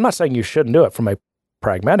 Well, I'm not saying you shouldn't do it from a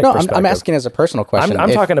pragmatic perspective. I'm asking as a personal question.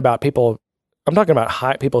 I'm talking about people. I'm talking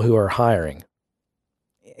about people who are hiring.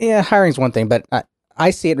 Yeah, hiring's one thing, but I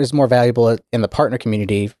see it as more valuable in the partner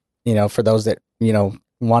community. For those that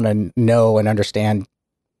want to know and understand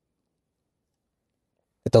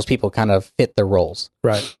that those people kind of fit the roles,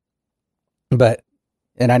 right? But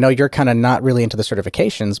And I know you're kind of not really into the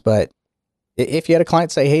certifications, but if you had a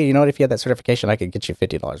client say, hey, you know what, if you had that certification, I could get you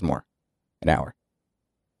 $50 more an hour.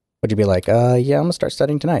 Would you be like, yeah, I'm going to start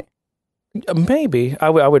studying tonight? Maybe. I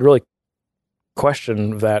would really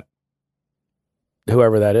question that,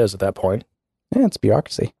 whoever that is at that point. Yeah, it's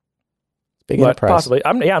bureaucracy. It's big But enterprise. possibly.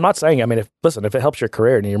 I'm not saying, I mean, if it helps your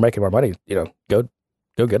career and you're making more money, go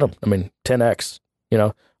get them. I mean, 10X,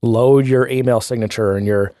 load your email signature and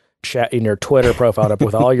your chat in your Twitter profile up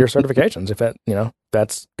with all your certifications. If it,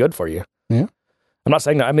 that's good for you. Yeah. I'm not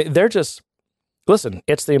saying that. I mean, listen,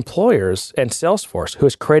 it's the employers and Salesforce who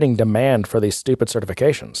is creating demand for these stupid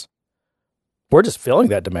certifications. We're just filling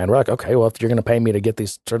that demand. We're like, okay, well, if you're going to pay me to get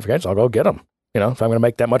these certifications, I'll go get them. If I'm going to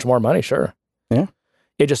make that much more money, sure. Yeah.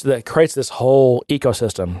 That creates this whole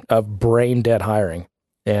ecosystem of brain dead hiring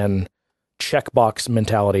and checkbox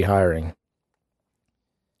mentality hiring.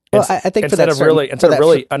 Well, I think instead of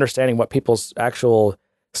really understanding what people's actual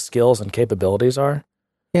skills and capabilities are.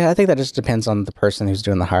 Yeah, I think that just depends on the person who's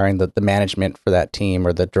doing the hiring, the management for that team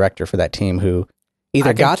or the director for that team who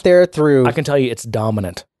either got there through... I can tell you it's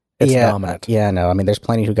dominant. It's dominant. Yeah, no, I mean, there's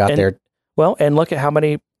plenty who got there. Well, and look at how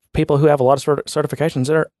many people who have a lot of certifications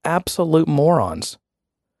that are absolute morons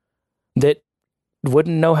that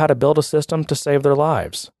wouldn't know how to build a system to save their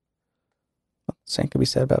lives. Same could be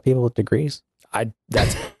said about people with degrees. I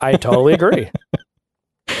totally agree.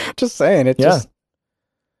 Just saying, It just,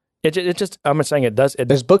 I'm saying it does.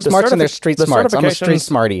 There's book smarts and there's street smarts. I'm a street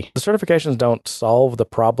smarty. The certifications don't solve the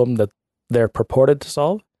problem that they're purported to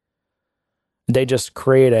solve. They just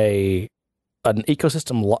create an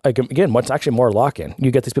ecosystem. Again, what's actually more lock-in.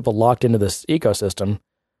 You get these people locked into this ecosystem.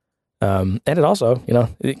 And it also,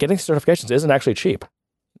 getting certifications isn't actually cheap.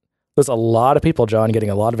 There's a lot of people, John, getting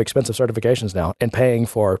a lot of expensive certifications now and paying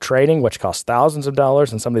for training, which costs thousands of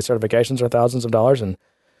dollars. And some of these certifications are thousands of dollars. And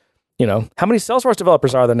how many Salesforce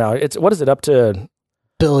developers are there now? What is it, up to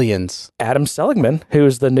billions? Adam Seligman,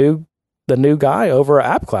 who's the new guy over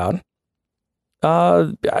at AppCloud.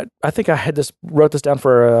 I think I wrote this down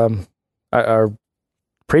for our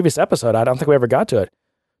previous episode. I don't think we ever got to it,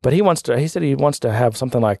 but he said he wants to have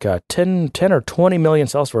something like 10 or 20 million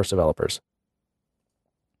Salesforce developers.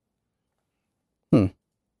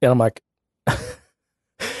 And I'm like,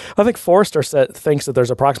 I think Forrester thinks that there's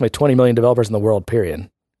approximately 20 million developers in the world, period.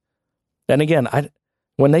 And again,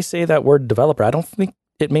 when they say that word developer, I don't think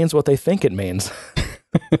it means what they think it means.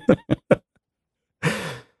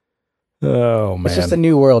 Oh, man. It's just a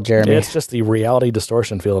new world, Jeremy. It's just the reality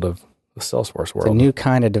distortion field of the Salesforce world. It's a new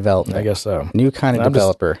kind of development. I guess so. New kind of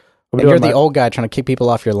developer. And you're the old guy trying to kick people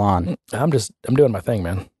off your lawn. I'm doing my thing,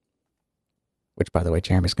 man. Which, by the way,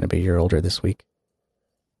 Jeremy's going to be a year older this week.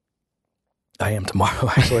 I am tomorrow,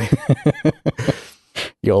 actually.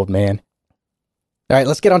 You old man. All right,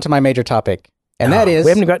 let's get on to my major topic. And that is...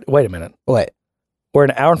 We haven't got... Wait a minute. What? We're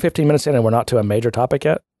an hour and 15 minutes in and we're not to a major topic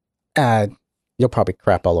yet? You'll probably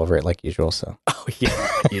crap all over it like usual, so... Oh,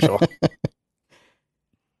 yeah, usual.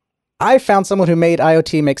 I found someone who made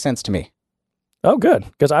IoT make sense to me. Oh, good.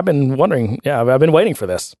 Because I've been wondering... Yeah, I've been waiting for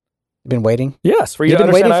this. You've been waiting? Yes, for you to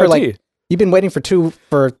understand IoT. You've been waiting for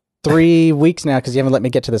 3 weeks now because you haven't let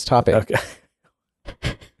me get to this topic. Okay.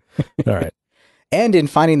 All right. And in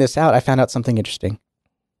finding this out, I found out something interesting.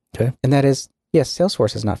 Okay. And that is, yes,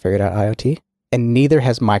 Salesforce has not figured out IoT, and neither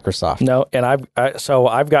has Microsoft. No, and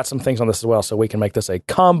I've got some things on this as well, so we can make this a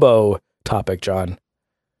combo topic, John.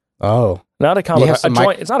 Oh. Not a combo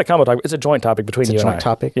topic. It's not a combo topic. It's a joint topic between you and I. It's a joint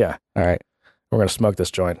topic? Yeah. All right. We're going to smoke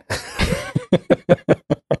this joint.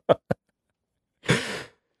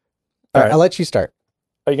 All right, I'll let you start.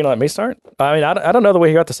 Are you going to let me start? I mean, I don't know the way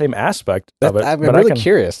you got the same aspect of it. I'm really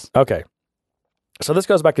curious. Okay. So this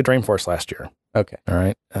goes back to Dreamforce last year. Okay. All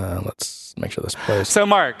right. Let's make sure this plays. So,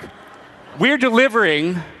 Mark, we're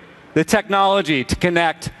delivering the technology to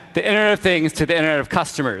connect the Internet of Things to the Internet of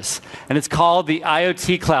Customers. And it's called the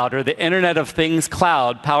IoT Cloud, or the Internet of Things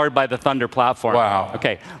Cloud, powered by the Thunder platform. Wow.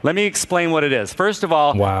 Okay, let me explain what it is. First of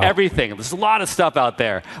all, everything. There's a lot of stuff out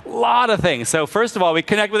there. A lot of things. So first of all, we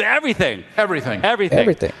connect with everything. Everything.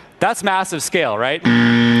 That's massive scale, right?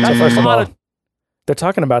 So first of all, they're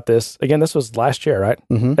talking about this. Again, this was last year, right?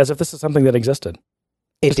 Mm-hmm. As if this is something that existed.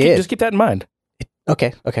 Just keep that in mind.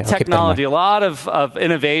 Okay. Technology, a lot of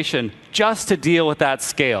innovation just to deal with that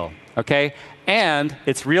scale, okay? And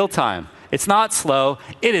it's real time. It's not slow.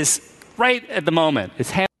 It is right at the moment.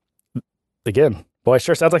 It's Again, boy, it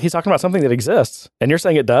sure sounds like he's talking about something that exists. And you're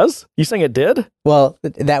saying it does? You saying it did? Well,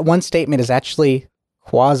 that one statement is actually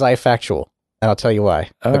quasi-factual, and I'll tell you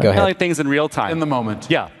why. But go ahead. Things in real time. In the moment.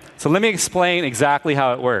 Yeah. So let me explain exactly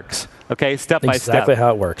how it works, okay? Step by step. Exactly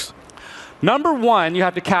how it works. Number one, you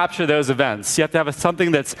have to capture those events. You have to have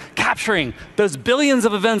something that's capturing those billions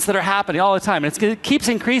of events that are happening all the time. And it keeps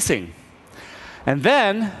increasing. And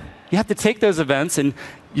then you have to take those events and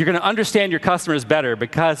you're going to understand your customers better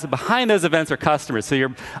because behind those events are customers. So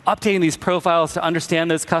you're updating these profiles to understand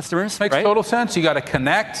those customers. Makes total sense. You got to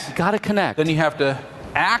connect. You got to connect. Then you have to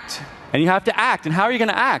act. And you have to act. And how are you going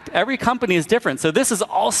to act? Every company is different. So this is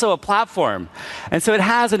also a platform. And so it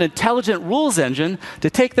has an intelligent rules engine to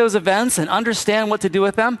take those events and understand what to do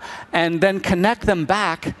with them and then connect them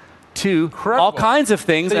back to all kinds of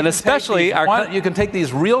things, so and especially you can take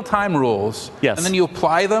these real-time rules, yes, and then you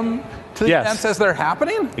apply them to the events as they're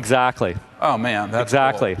happening? Exactly. Oh, man, that's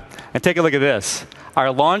exactly. Cool. And take a look at this. Our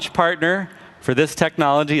launch partner for this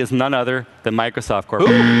technology is none other than Microsoft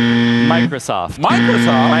Corporation. Microsoft.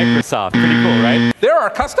 Microsoft. Pretty cool, right? They're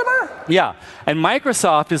our customer? Yeah. And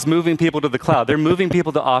Microsoft is moving people to the cloud. They're moving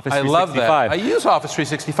people to Office 365. I love that. I use Office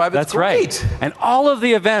 365. That's great. Right. And all of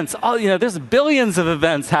the events, there's billions of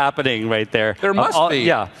events happening right there. There must be.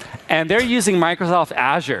 Yeah. And they're using Microsoft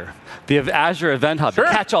Azure, the Azure Event Hub, to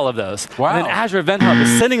catch all of those. Wow. And then Azure Event Hub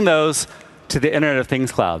is sending those to the Internet of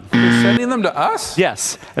Things cloud. You're sending them to us?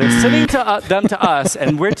 Yes. And it's sending them to us,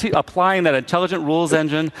 and we're applying that intelligent rules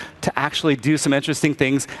engine to actually do some interesting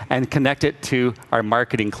things and connect it to our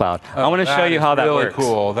marketing cloud. I want to show you how that works. Really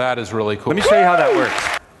cool. That is really cool. Let me show you how that works.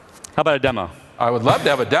 How about a demo? I would love to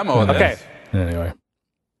have a demo of this. Anyway.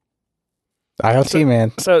 IoT,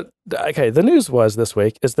 man. So, the news was this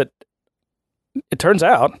week is that it turns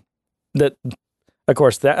out that, of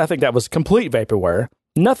course, I think that was complete vaporware.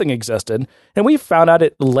 Nothing existed. And we found out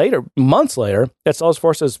it later, months later, at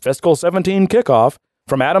Salesforce's fiscal 17 kickoff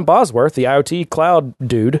from Adam Bosworth, the IoT cloud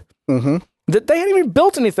dude, that they hadn't even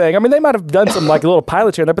built anything. I mean, they might have done some little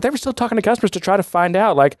pilots here and there, but they were still talking to customers to try to find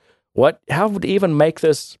out how would even make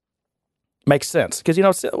this make sense? Because,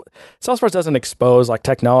 Salesforce doesn't expose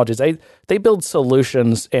technologies. They build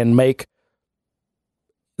solutions and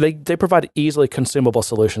they provide easily consumable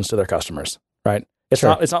solutions to their customers, right? It's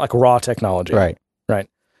not like raw technology. Right.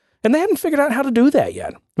 And they hadn't figured out how to do that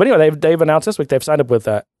yet. But anyway, they've announced this week they've signed up with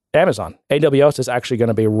Amazon. AWS is actually going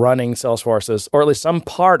to be running Salesforce's, or at least some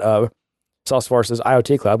part of Salesforce's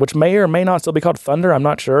IoT cloud, which may or may not still be called Thunder. I'm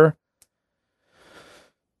not sure.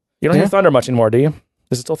 You don't hear Thunder much anymore, do you?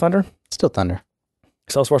 Is it still Thunder? It's still Thunder.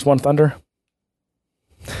 Salesforce One Thunder?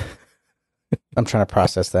 I'm trying to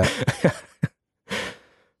process that.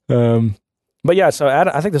 But yeah, so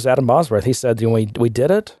I think this is Adam Bosworth. He said, we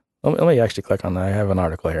did it. Let me actually click on that. I have an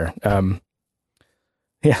article here.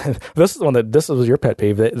 This was your pet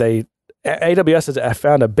peeve. AWS has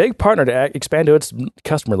found a big partner to expand to its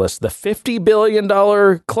customer list, the $50 billion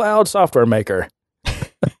cloud software maker.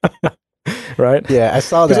 Right? Yeah, I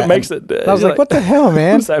saw that. It makes it. I was like, what the hell,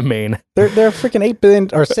 man? What does that mean? They're a freaking $8 billion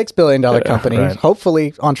or $6 billion company, right.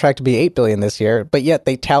 Hopefully on track to be $8 billion this year, but yet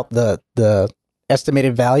they tout the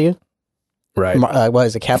estimated value. Right. What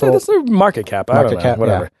is it? Capital? It's their market cap. I don't know.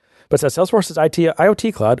 Whatever. Yeah. But it says Salesforce's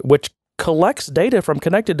IoT cloud, which collects data from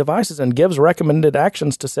connected devices and gives recommended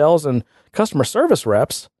actions to sales and customer service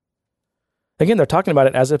reps. Again, they're talking about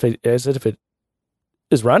it as if it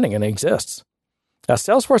is running and exists. Now,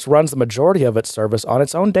 Salesforce runs the majority of its service on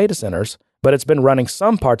its own data centers, but it's been running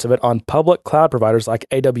some parts of it on public cloud providers like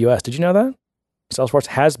AWS. Did you know that? Salesforce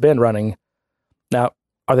has been running. Now,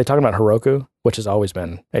 are they talking about Heroku, which has always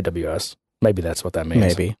been AWS? Maybe that's what that means.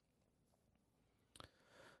 Maybe.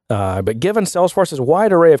 But given Salesforce's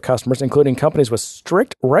wide array of customers, including companies with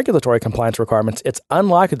strict regulatory compliance requirements, it's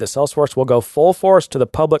unlikely that Salesforce will go full force to the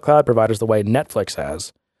public cloud providers the way Netflix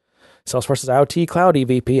has. Salesforce's IoT cloud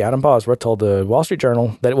EVP, Adam Bosworth, told the Wall Street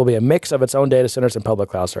Journal that it will be a mix of its own data centers and public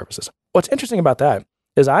cloud services. What's interesting about that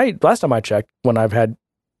is last time I checked, when I've had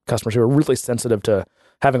customers who are really sensitive to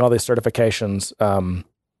having all these certifications,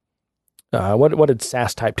 what did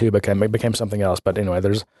SAS Type 2 become? It became something else. But anyway,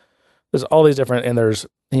 there's all these different, and there's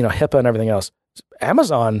HIPAA and everything else.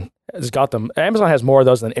 Amazon has got them. Amazon has more of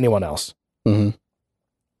those than anyone else. Mm-hmm.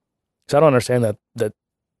 So I don't understand that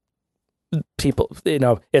people,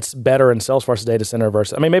 it's better in Salesforce's data center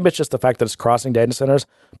versus, maybe it's just the fact that it's crossing data centers,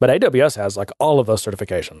 but AWS has all of those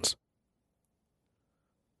certifications.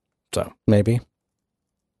 So maybe.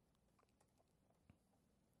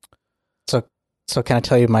 So can I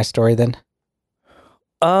tell you my story then?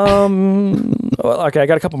 Well, okay, I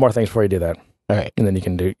got a couple more things before you do that. All right. And then you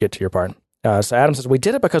can get to your part. So Adam says, we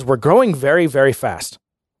did it because we're growing very, very fast.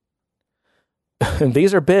 And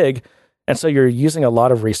these are big, and so you're using a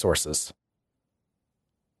lot of resources.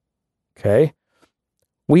 Okay?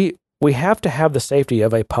 We have to have the safety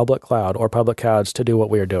of a public cloud or public clouds to do what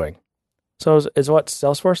we are doing. So is what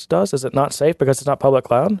Salesforce does, is it not safe because it's not public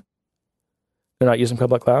cloud? They're not using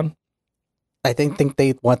public cloud? I think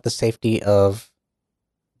they want the safety of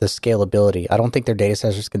the scalability. I don't think their data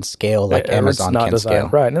centers can scale like Amazon can scale.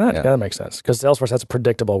 Right, and that makes sense because Salesforce has a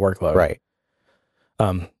predictable workload. Right.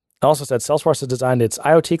 Also said Salesforce has designed its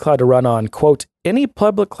IoT cloud to run on, quote, any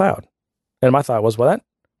public cloud. And my thought was, well,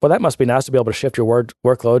 that must be nice to be able to shift your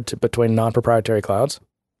workload between non-proprietary clouds.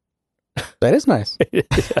 That is nice.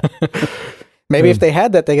 Maybe if they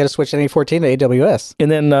had that, they got to switch NA14 to AWS. And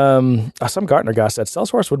then some Gartner guy said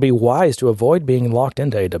Salesforce would be wise to avoid being locked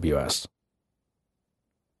into AWS.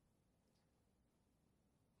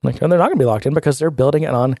 And they're not going to be locked in because they're building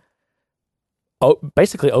it on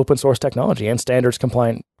basically open source technology and standards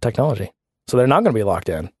compliant technology. So they're not going to be locked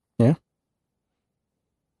in. Yeah.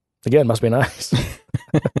 Again, must be nice.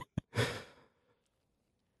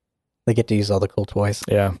 They get to use all the cool toys.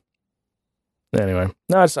 Yeah. Anyway,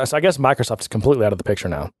 no, I guess Microsoft is completely out of the picture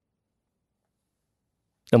now.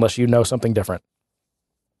 Unless you know something different.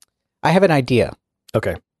 I have an idea.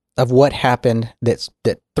 Okay. Of what happened that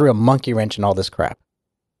threw a monkey wrench in all this crap.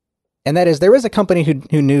 And that is, there is a company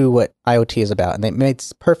who knew what IoT is about, and it made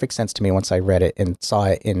perfect sense to me once I read it and saw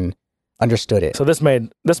it and understood it. So this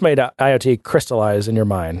made IoT crystallize in your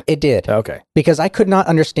mind. It did. Okay. Because I could not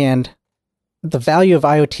understand the value of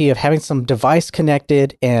IoT, of having some device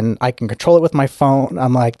connected and I can control it with my phone.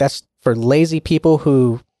 I'm like, that's for lazy people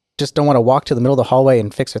who just don't want to walk to the middle of the hallway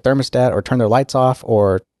and fix their thermostat or turn their lights off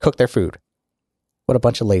or cook their food. What a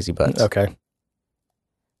bunch of lazy butts. Okay.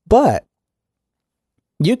 But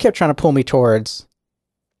you kept trying to pull me towards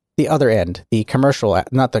the other end, the commercial,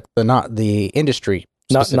 not the industry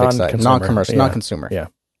specific side, non-commercial, non-consumer. Yeah.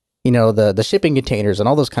 You know, the shipping containers and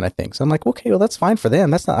all those kind of things. I'm like, okay, well, that's fine for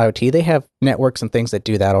them. That's not IoT. They have networks and things that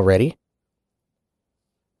do that already.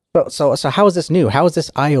 So how is this new? How is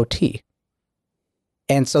this IoT?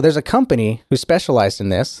 And so there's a company who specialized in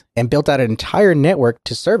this and built out an entire network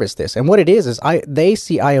to service this. And what it is they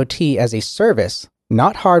see IoT as a service,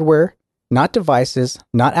 not hardware, not devices,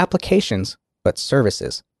 not applications, but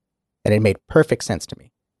services. And it made perfect sense to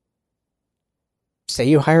me. Say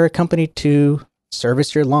you hire a company to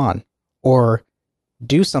service your lawn or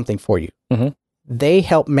do something for you. Mm-hmm. They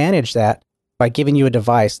help manage that by giving you a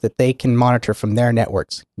device that they can monitor from their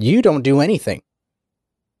networks. You don't do anything,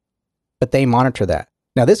 but they monitor that.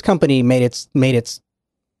 Now, this company made its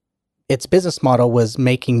business model was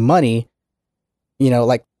making money,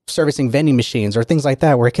 like servicing vending machines or things like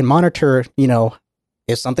that, where it can monitor,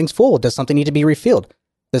 if something's full, does something need to be refilled?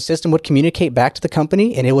 The system would communicate back to the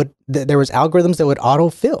company, and there was algorithms that would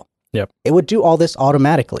autofill. Yep. It would do all this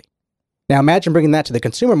automatically. Now, imagine bringing that to the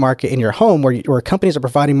consumer market in your home, where companies are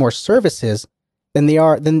providing more services than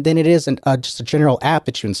it is just a general app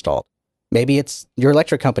that you installed. Maybe it's your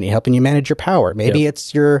electric company helping you manage your power. Maybe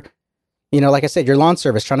it's your, like I said, your lawn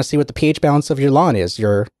service trying to see what the pH balance of your lawn is.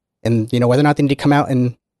 Whether or not they need to come out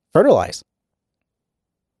and fertilize.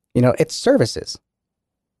 It's services.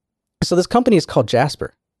 So this company is called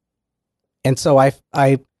Jasper. And so as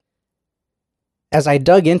I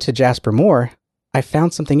dug into Jasper more, I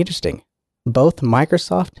found something interesting. Both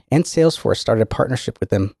Microsoft and Salesforce started a partnership with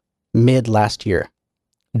them mid last year.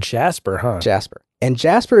 Jasper, huh? Jasper. And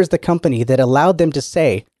Jasper is the company that allowed them to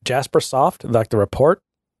say... Jasper Soft, like the report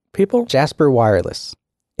people? Jasper Wireless.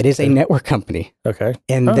 It is a network company. Okay.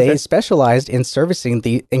 And they specialized in servicing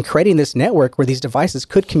in creating this network where these devices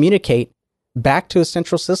could communicate back to a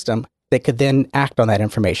central system that could then act on that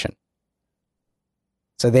information.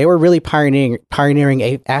 So they were really pioneering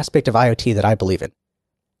an aspect of IoT that I believe in.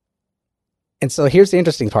 And so here's the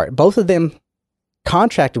interesting part. Both of them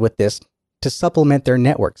contracted with this to supplement their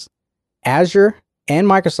networks. Azure and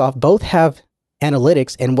Microsoft both have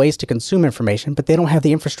analytics and ways to consume information, but they don't have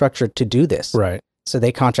the infrastructure to do this. Right. So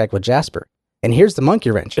they contract with Jasper. And here's the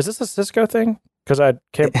monkey wrench. Is this a Cisco thing? Because I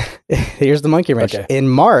can't... Here's the monkey wrench. Okay. In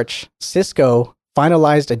March, Cisco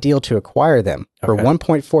finalized a deal to acquire them for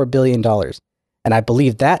 $1.4 billion. And I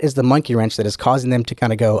believe that is the monkey wrench that is causing them to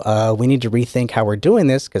kind of go, we need to rethink how we're doing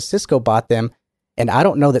this because Cisco bought them. And I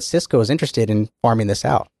don't know that Cisco is interested in farming this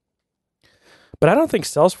out. But I don't think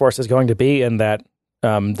Salesforce is going to be in that,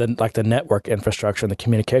 the network infrastructure and the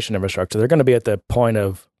communication infrastructure. They're going to be at the point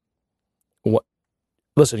of,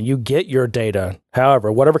 listen, you get your data,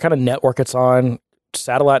 however, whatever kind of network it's on,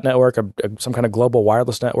 satellite network, some kind of global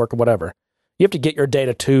wireless network or whatever, you have to get your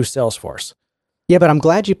data to Salesforce. Yeah, but I'm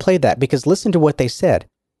glad you played that because listen to what they said,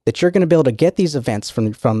 that you're going to be able to get these events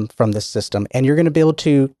from this system and you're going to be able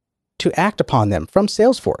to act upon them from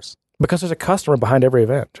Salesforce. Because there's a customer behind every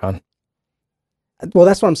event, John. Well,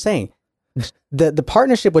 that's what I'm saying. The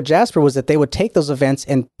partnership with Jasper was that they would take those events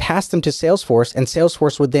and pass them to Salesforce, and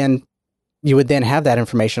Salesforce would then you would then have that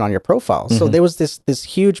information on your profile. So there was this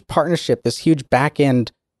huge partnership, this huge back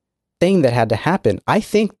end thing that had to happen. I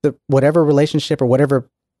think that whatever relationship or whatever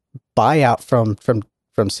buyout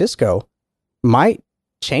from Cisco might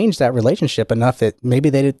change that relationship enough that maybe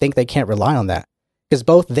they think they can't rely on that, because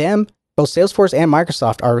both Salesforce and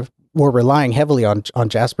Microsoft were relying heavily on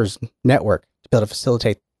Jasper's network to be able to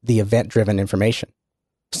facilitate the event driven information.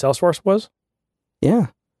 Salesforce was? Yeah.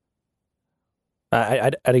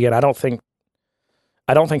 Again, I don't think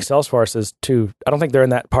Salesforce is I don't think they're in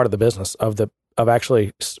that part of the business of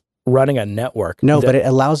actually running a network. No, but it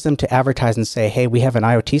allows them to advertise and say, "Hey, we have an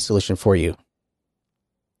IoT solution for you."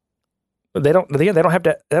 They don't have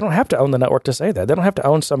to own the network to say that. They don't have to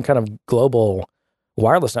own some kind of global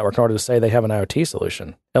wireless network in order to say they have an IoT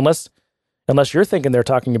solution. Unless you're thinking they're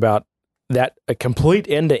talking about that a complete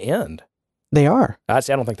end to end. They are. I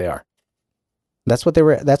don't think they are. That's what they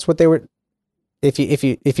were.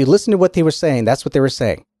 If you listen to what they were saying, that's what they were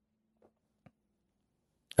saying.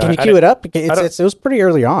 Can you cue it up? It was pretty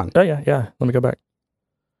early on. Oh yeah. Let me go back.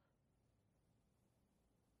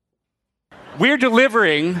 We're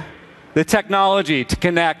delivering the technology to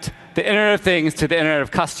connect the Internet of Things to the Internet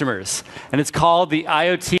of Customers, and it's called the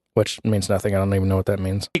IoT. Which means nothing. I don't even know what that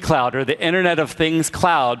means. Cloud, or the Internet of Things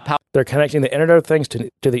cloud. They're connecting the Internet of Things to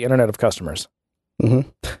the Internet of Customers. Mm-hmm.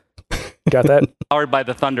 Got that? Powered by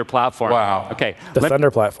the Thunder platform. Wow. Okay. The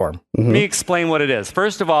Thunder platform. Let me explain what it is.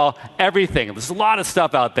 First of all, everything. There's a lot of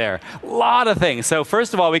stuff out there. A lot of things. So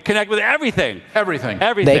first of all, we connect with everything. Everything.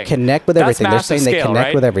 They connect with everything. They're saying they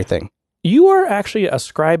connect with everything. You are actually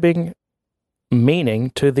ascribing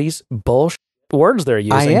meaning to these bullshit words they're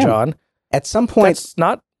using, John. At some point, that's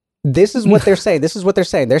not. This is what they're saying.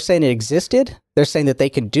 They're saying it existed. They're saying that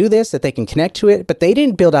they can do this, that they can connect to it, but they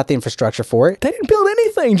didn't build out the infrastructure for it. They didn't build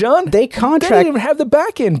anything, John. They didn't even have the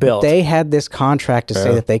back end built. They had this contract to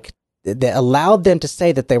say that allowed them to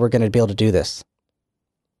say that they were going to be able to do this.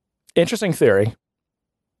 Interesting theory.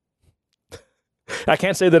 I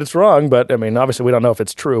can't say that it's wrong, but I mean, obviously, we don't know if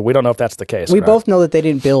it's true. We don't know if that's the case. We both know that they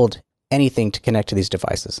didn't build anything to connect to these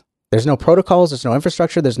devices. There's no protocols, there's no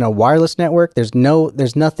infrastructure, there's no wireless network, there's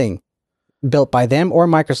nothing built by them or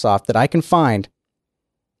Microsoft that I can find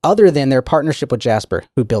other than their partnership with Jasper,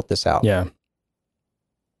 who built this out. Yeah.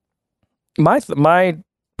 My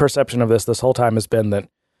perception of this whole time has been that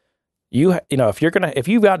if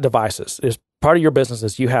you've got devices, is part of your business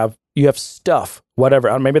is you have stuff,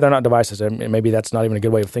 whatever. Maybe they're not devices, and maybe that's not even a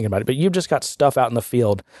good way of thinking about it. But you've just got stuff out in the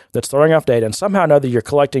field that's throwing off data, and somehow or another you're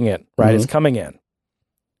collecting it. Right, It's coming in.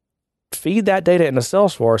 Feed that data into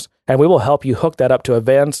Salesforce, and we will help you hook that up to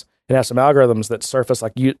events and have some algorithms that surface,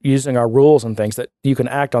 like using our rules and things that you can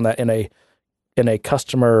act on that in a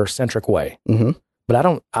customer centric way. Mm-hmm.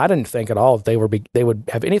 But I didn't think at all they would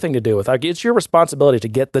have anything to do with. Like, it's your responsibility to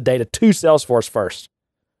get the data to Salesforce first.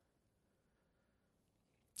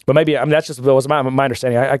 But maybe that was my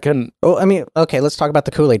understanding. I couldn't. Oh, I mean, okay, let's talk about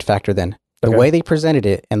the Kool-Aid factor then. The way they presented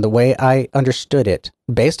it and the way I understood it,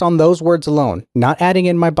 based on those words alone, not adding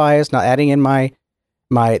in my bias, not adding in my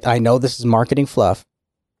I know this is marketing fluff.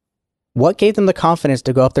 What gave them the confidence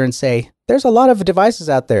to go up there and say, there's a lot of devices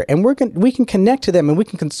out there, and we can connect to them, and we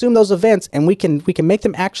can consume those events, and we can make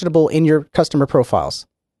them actionable in your customer profiles?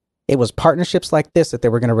 It was partnerships like this that they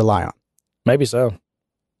were going to rely on. Maybe so.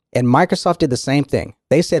 And Microsoft did the same thing.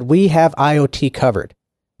 They said, we have IoT covered,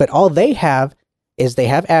 but all they have is they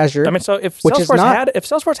have Azure. I mean, so if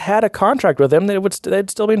Salesforce had a contract with them,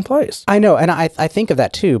 they'd still be in place. I know, and I think of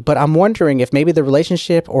that too. But I'm wondering if maybe the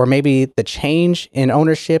relationship or maybe the change in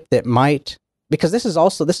ownership that might, because this is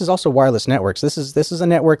also wireless networks. This is a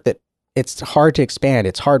network that it's hard to expand.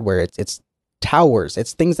 It's hardware. It's towers.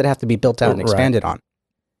 It's things that have to be built out and expanded on.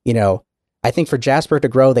 I think for Jasper to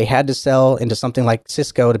grow, they had to sell into something like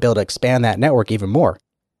Cisco to be able to expand that network even more.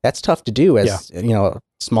 That's tough to do as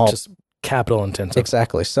small. Just capital intensive.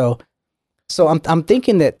 Exactly. So I'm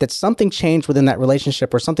thinking that something changed within that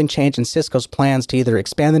relationship, or something changed in Cisco's plans to either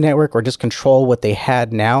expand the network or just control what they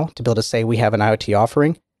had now to be able to say we have an IoT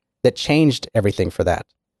offering, that changed everything for that.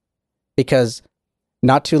 Because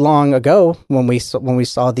not too long ago, when we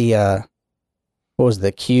saw the what was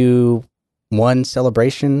the Q1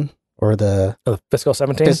 celebration or the fiscal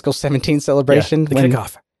 17 celebration, the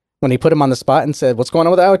kickoff. When he put him on the spot and said, "What's going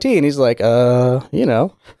on with IoT?" And he's like,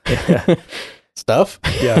 stuff.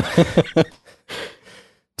 Yeah.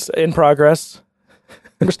 It's in progress.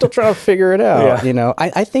 We're still trying to figure it out. Yeah.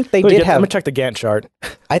 I think they did have. Let me check the Gantt chart.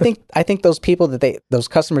 I think those people those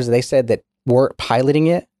customers that they said that were piloting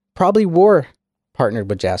it probably were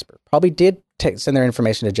partnered with Jasper. Probably did send their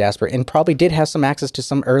information to Jasper, and probably did have some access to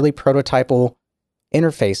some early prototypal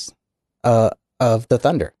interface of the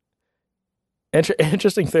Thunder.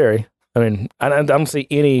 Interesting theory. I mean, I don't see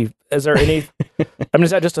any. Is there any? I mean,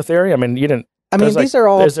 is that just a theory? I mean, you didn't. I mean, these are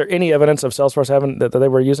all. Is there any evidence of Salesforce having that they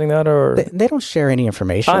were using that, or they don't share any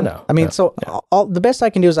information? I know. I mean, the best I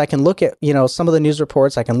can do is I can look at some of the news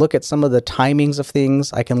reports. I can look at some of the timings of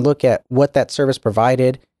things. I can look at what that service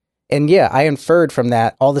provided, and I inferred from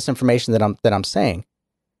that all this information that I'm saying.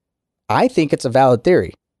 I think it's a valid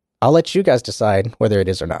theory. I'll let you guys decide whether it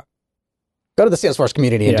is or not. Go to the Salesforce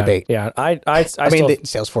community and debate. Yeah, I mean, the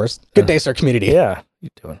Salesforce. Good day, sir. Community. Yeah, you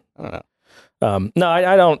doing? I don't know. No,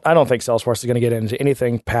 I don't think Salesforce is going to get into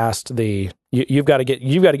anything past the. You've got to get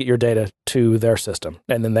your data to their system,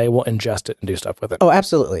 and then they will ingest it and do stuff with it. Oh,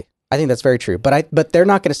 absolutely. I think that's very true. But they're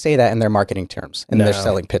not going to say that in their marketing terms in their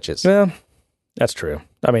selling pitches. Yeah, that's true.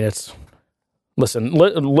 I mean, it's listening to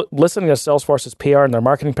Salesforce's PR and their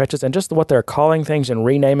marketing pitches, and just what they're calling things and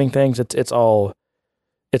renaming things.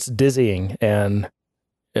 It's dizzying, and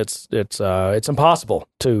it's impossible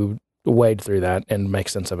to wade through that and make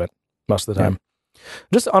sense of it most of the time.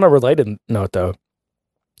 Just on a related note, though,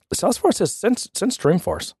 Salesforce has since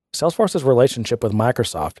Dreamforce, Salesforce's relationship with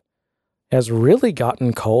Microsoft has really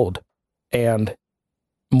gotten cold and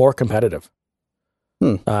more competitive.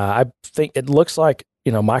 I think it looks like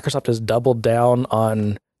Microsoft has doubled down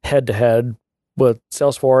on head-to-head with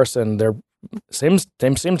Salesforce, and there seems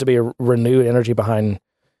to be a renewed energy behind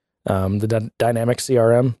the dynamic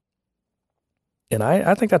CRM. And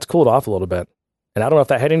I think that's cooled off a little bit. And I don't know if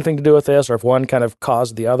that had anything to do with this or if one kind of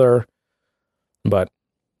caused the other, but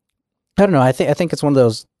I don't know. I think it's one of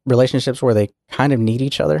those relationships where they kind of need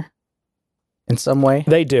each other in some way.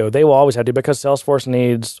 They do. They will always have to, because Salesforce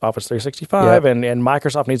needs Office 365 and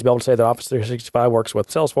Microsoft needs to be able to say that Office 365 works with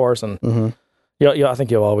Salesforce. And I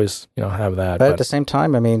think you'll always have that. But at the same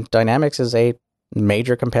time, I mean, Dynamics is a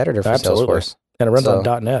major competitor for Salesforce. And it runs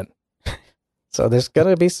on .NET. So there's going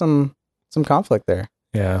to be some conflict there.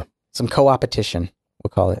 Yeah. Some co-opetition, we'll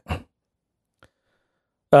call it.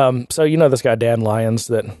 So this guy, Dan Lyons,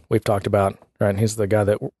 that we've talked about, right? He's the guy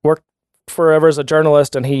that worked forever as a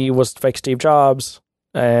journalist, and he was fake Steve Jobs,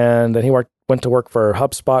 and then he went to work for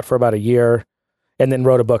HubSpot for about a year, and then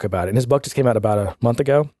wrote a book about it. And his book just came out about a month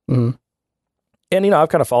ago. Mm-hmm. And, I've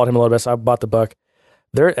kind of followed him a little bit, so I bought the book.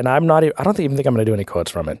 And I don't even think I'm going to do any quotes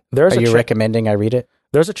from it. Are you recommending I read it?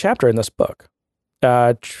 There's a chapter in this book.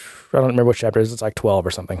 I don't remember which chapter it is. It's like 12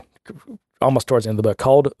 or something, almost towards the end of the book,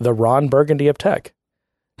 called The Ron Burgundy of Tech.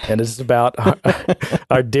 And it's about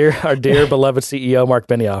our dear beloved CEO, Mark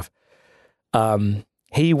Benioff.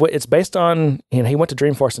 It's based on, he went to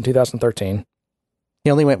Dreamforce in 2013.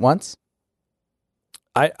 He only went once?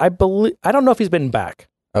 I believe, I don't know if he's been back.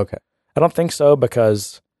 Okay. I don't think so,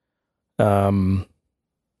 because I'll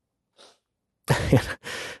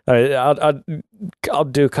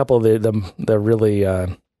do a couple of the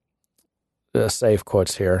really safe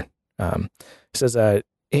quotes here. He says, talking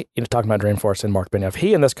about Dreamforce and Mark Benioff,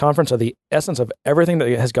 he and this conference are the essence of everything that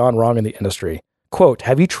has gone wrong in the industry. Quote,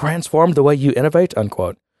 "Have you transformed the way you innovate?"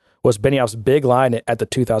 unquote, was Benioff's big line at the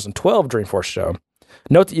 2012 Dreamforce show.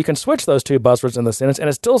 Note that you can switch those two buzzwords in the sentence and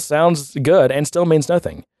it still sounds good and still means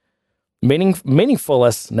nothing.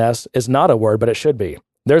 Meaningfulness is not a word, but it should be.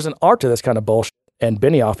 There's an art to this kind of bullshit, and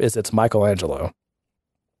Benioff is its Michelangelo.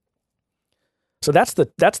 So that's the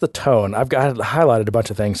tone. I've highlighted a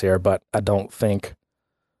bunch of things here, but I don't think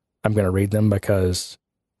I'm going to read them because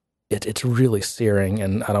it's really searing,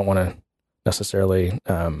 and I don't want to necessarily.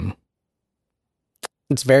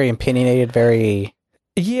 It's very opinionated, very.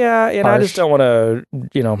 Yeah, and harsh. I just don't want to,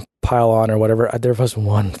 pile on or whatever. There was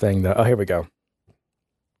one thing though. Oh, here we go.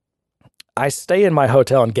 I stay in my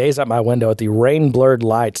hotel and gaze out my window at the rain-blurred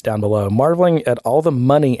lights down below, marveling at all the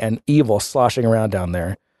money and evil sloshing around down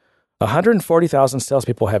there. 140,000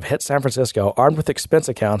 salespeople have hit San Francisco armed with expense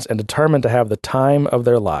accounts and determined to have the time of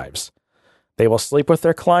their lives. They will sleep with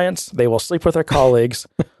their clients. They will sleep with their colleagues.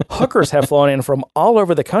 Hookers have flown in from all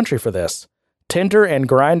over the country for this. Tinder and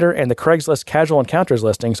Grindr and the Craigslist casual encounters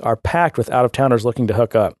listings are packed with out-of-towners looking to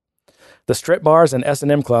hook up. The strip bars and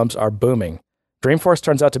S&M clubs are booming. Dreamforce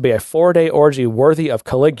turns out to be a 4-day orgy worthy of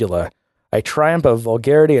Caligula, a triumph of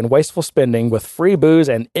vulgarity and wasteful spending with free booze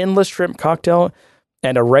and endless shrimp cocktail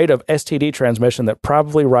and a rate of STD transmission that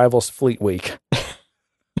probably rivals Fleet Week.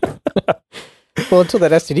 Well, until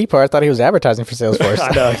that STD part, I thought he was advertising for Salesforce. I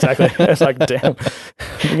know, exactly. It's like, damn.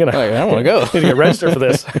 I don't want to go. Need to get registered for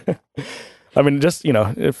this. I mean, just,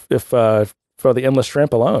 if for the endless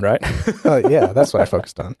shrimp alone, right? Yeah, that's what I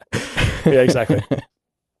focused on. Yeah, exactly.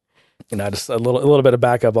 Just a little bit of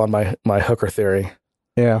backup on my hooker theory.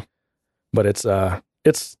 Yeah, but it's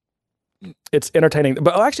entertaining.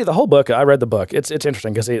 But actually, the whole book, I read the book. It's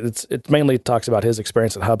interesting because it mainly talks about his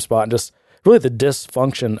experience at HubSpot and just really the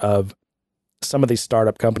dysfunction of some of these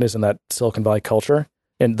startup companies in that Silicon Valley culture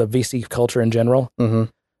and the VC culture in general.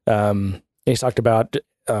 He's talked about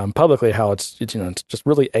publicly how it's just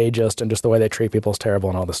really ageist and just the way they treat people is terrible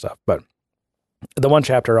and all this stuff. But the one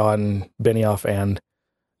chapter on Benioff and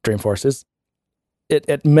Dreamforce is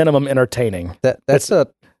at minimum entertaining.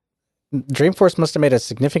 Dreamforce must have made a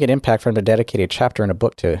significant impact for him to dedicate a chapter in a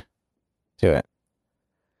book to it.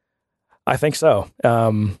 I think so.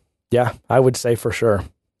 Yeah, I would say for sure.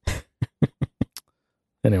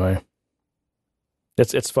 Anyway,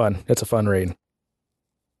 it's fun. It's a fun read.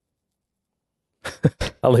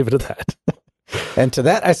 I'll leave it at that. And to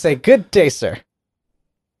that, I say, good day, sir.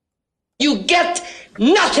 You get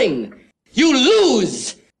nothing. You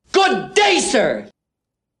lose. Good day, sir.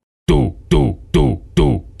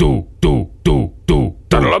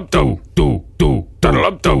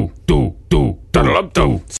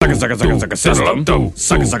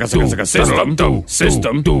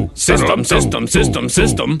 System.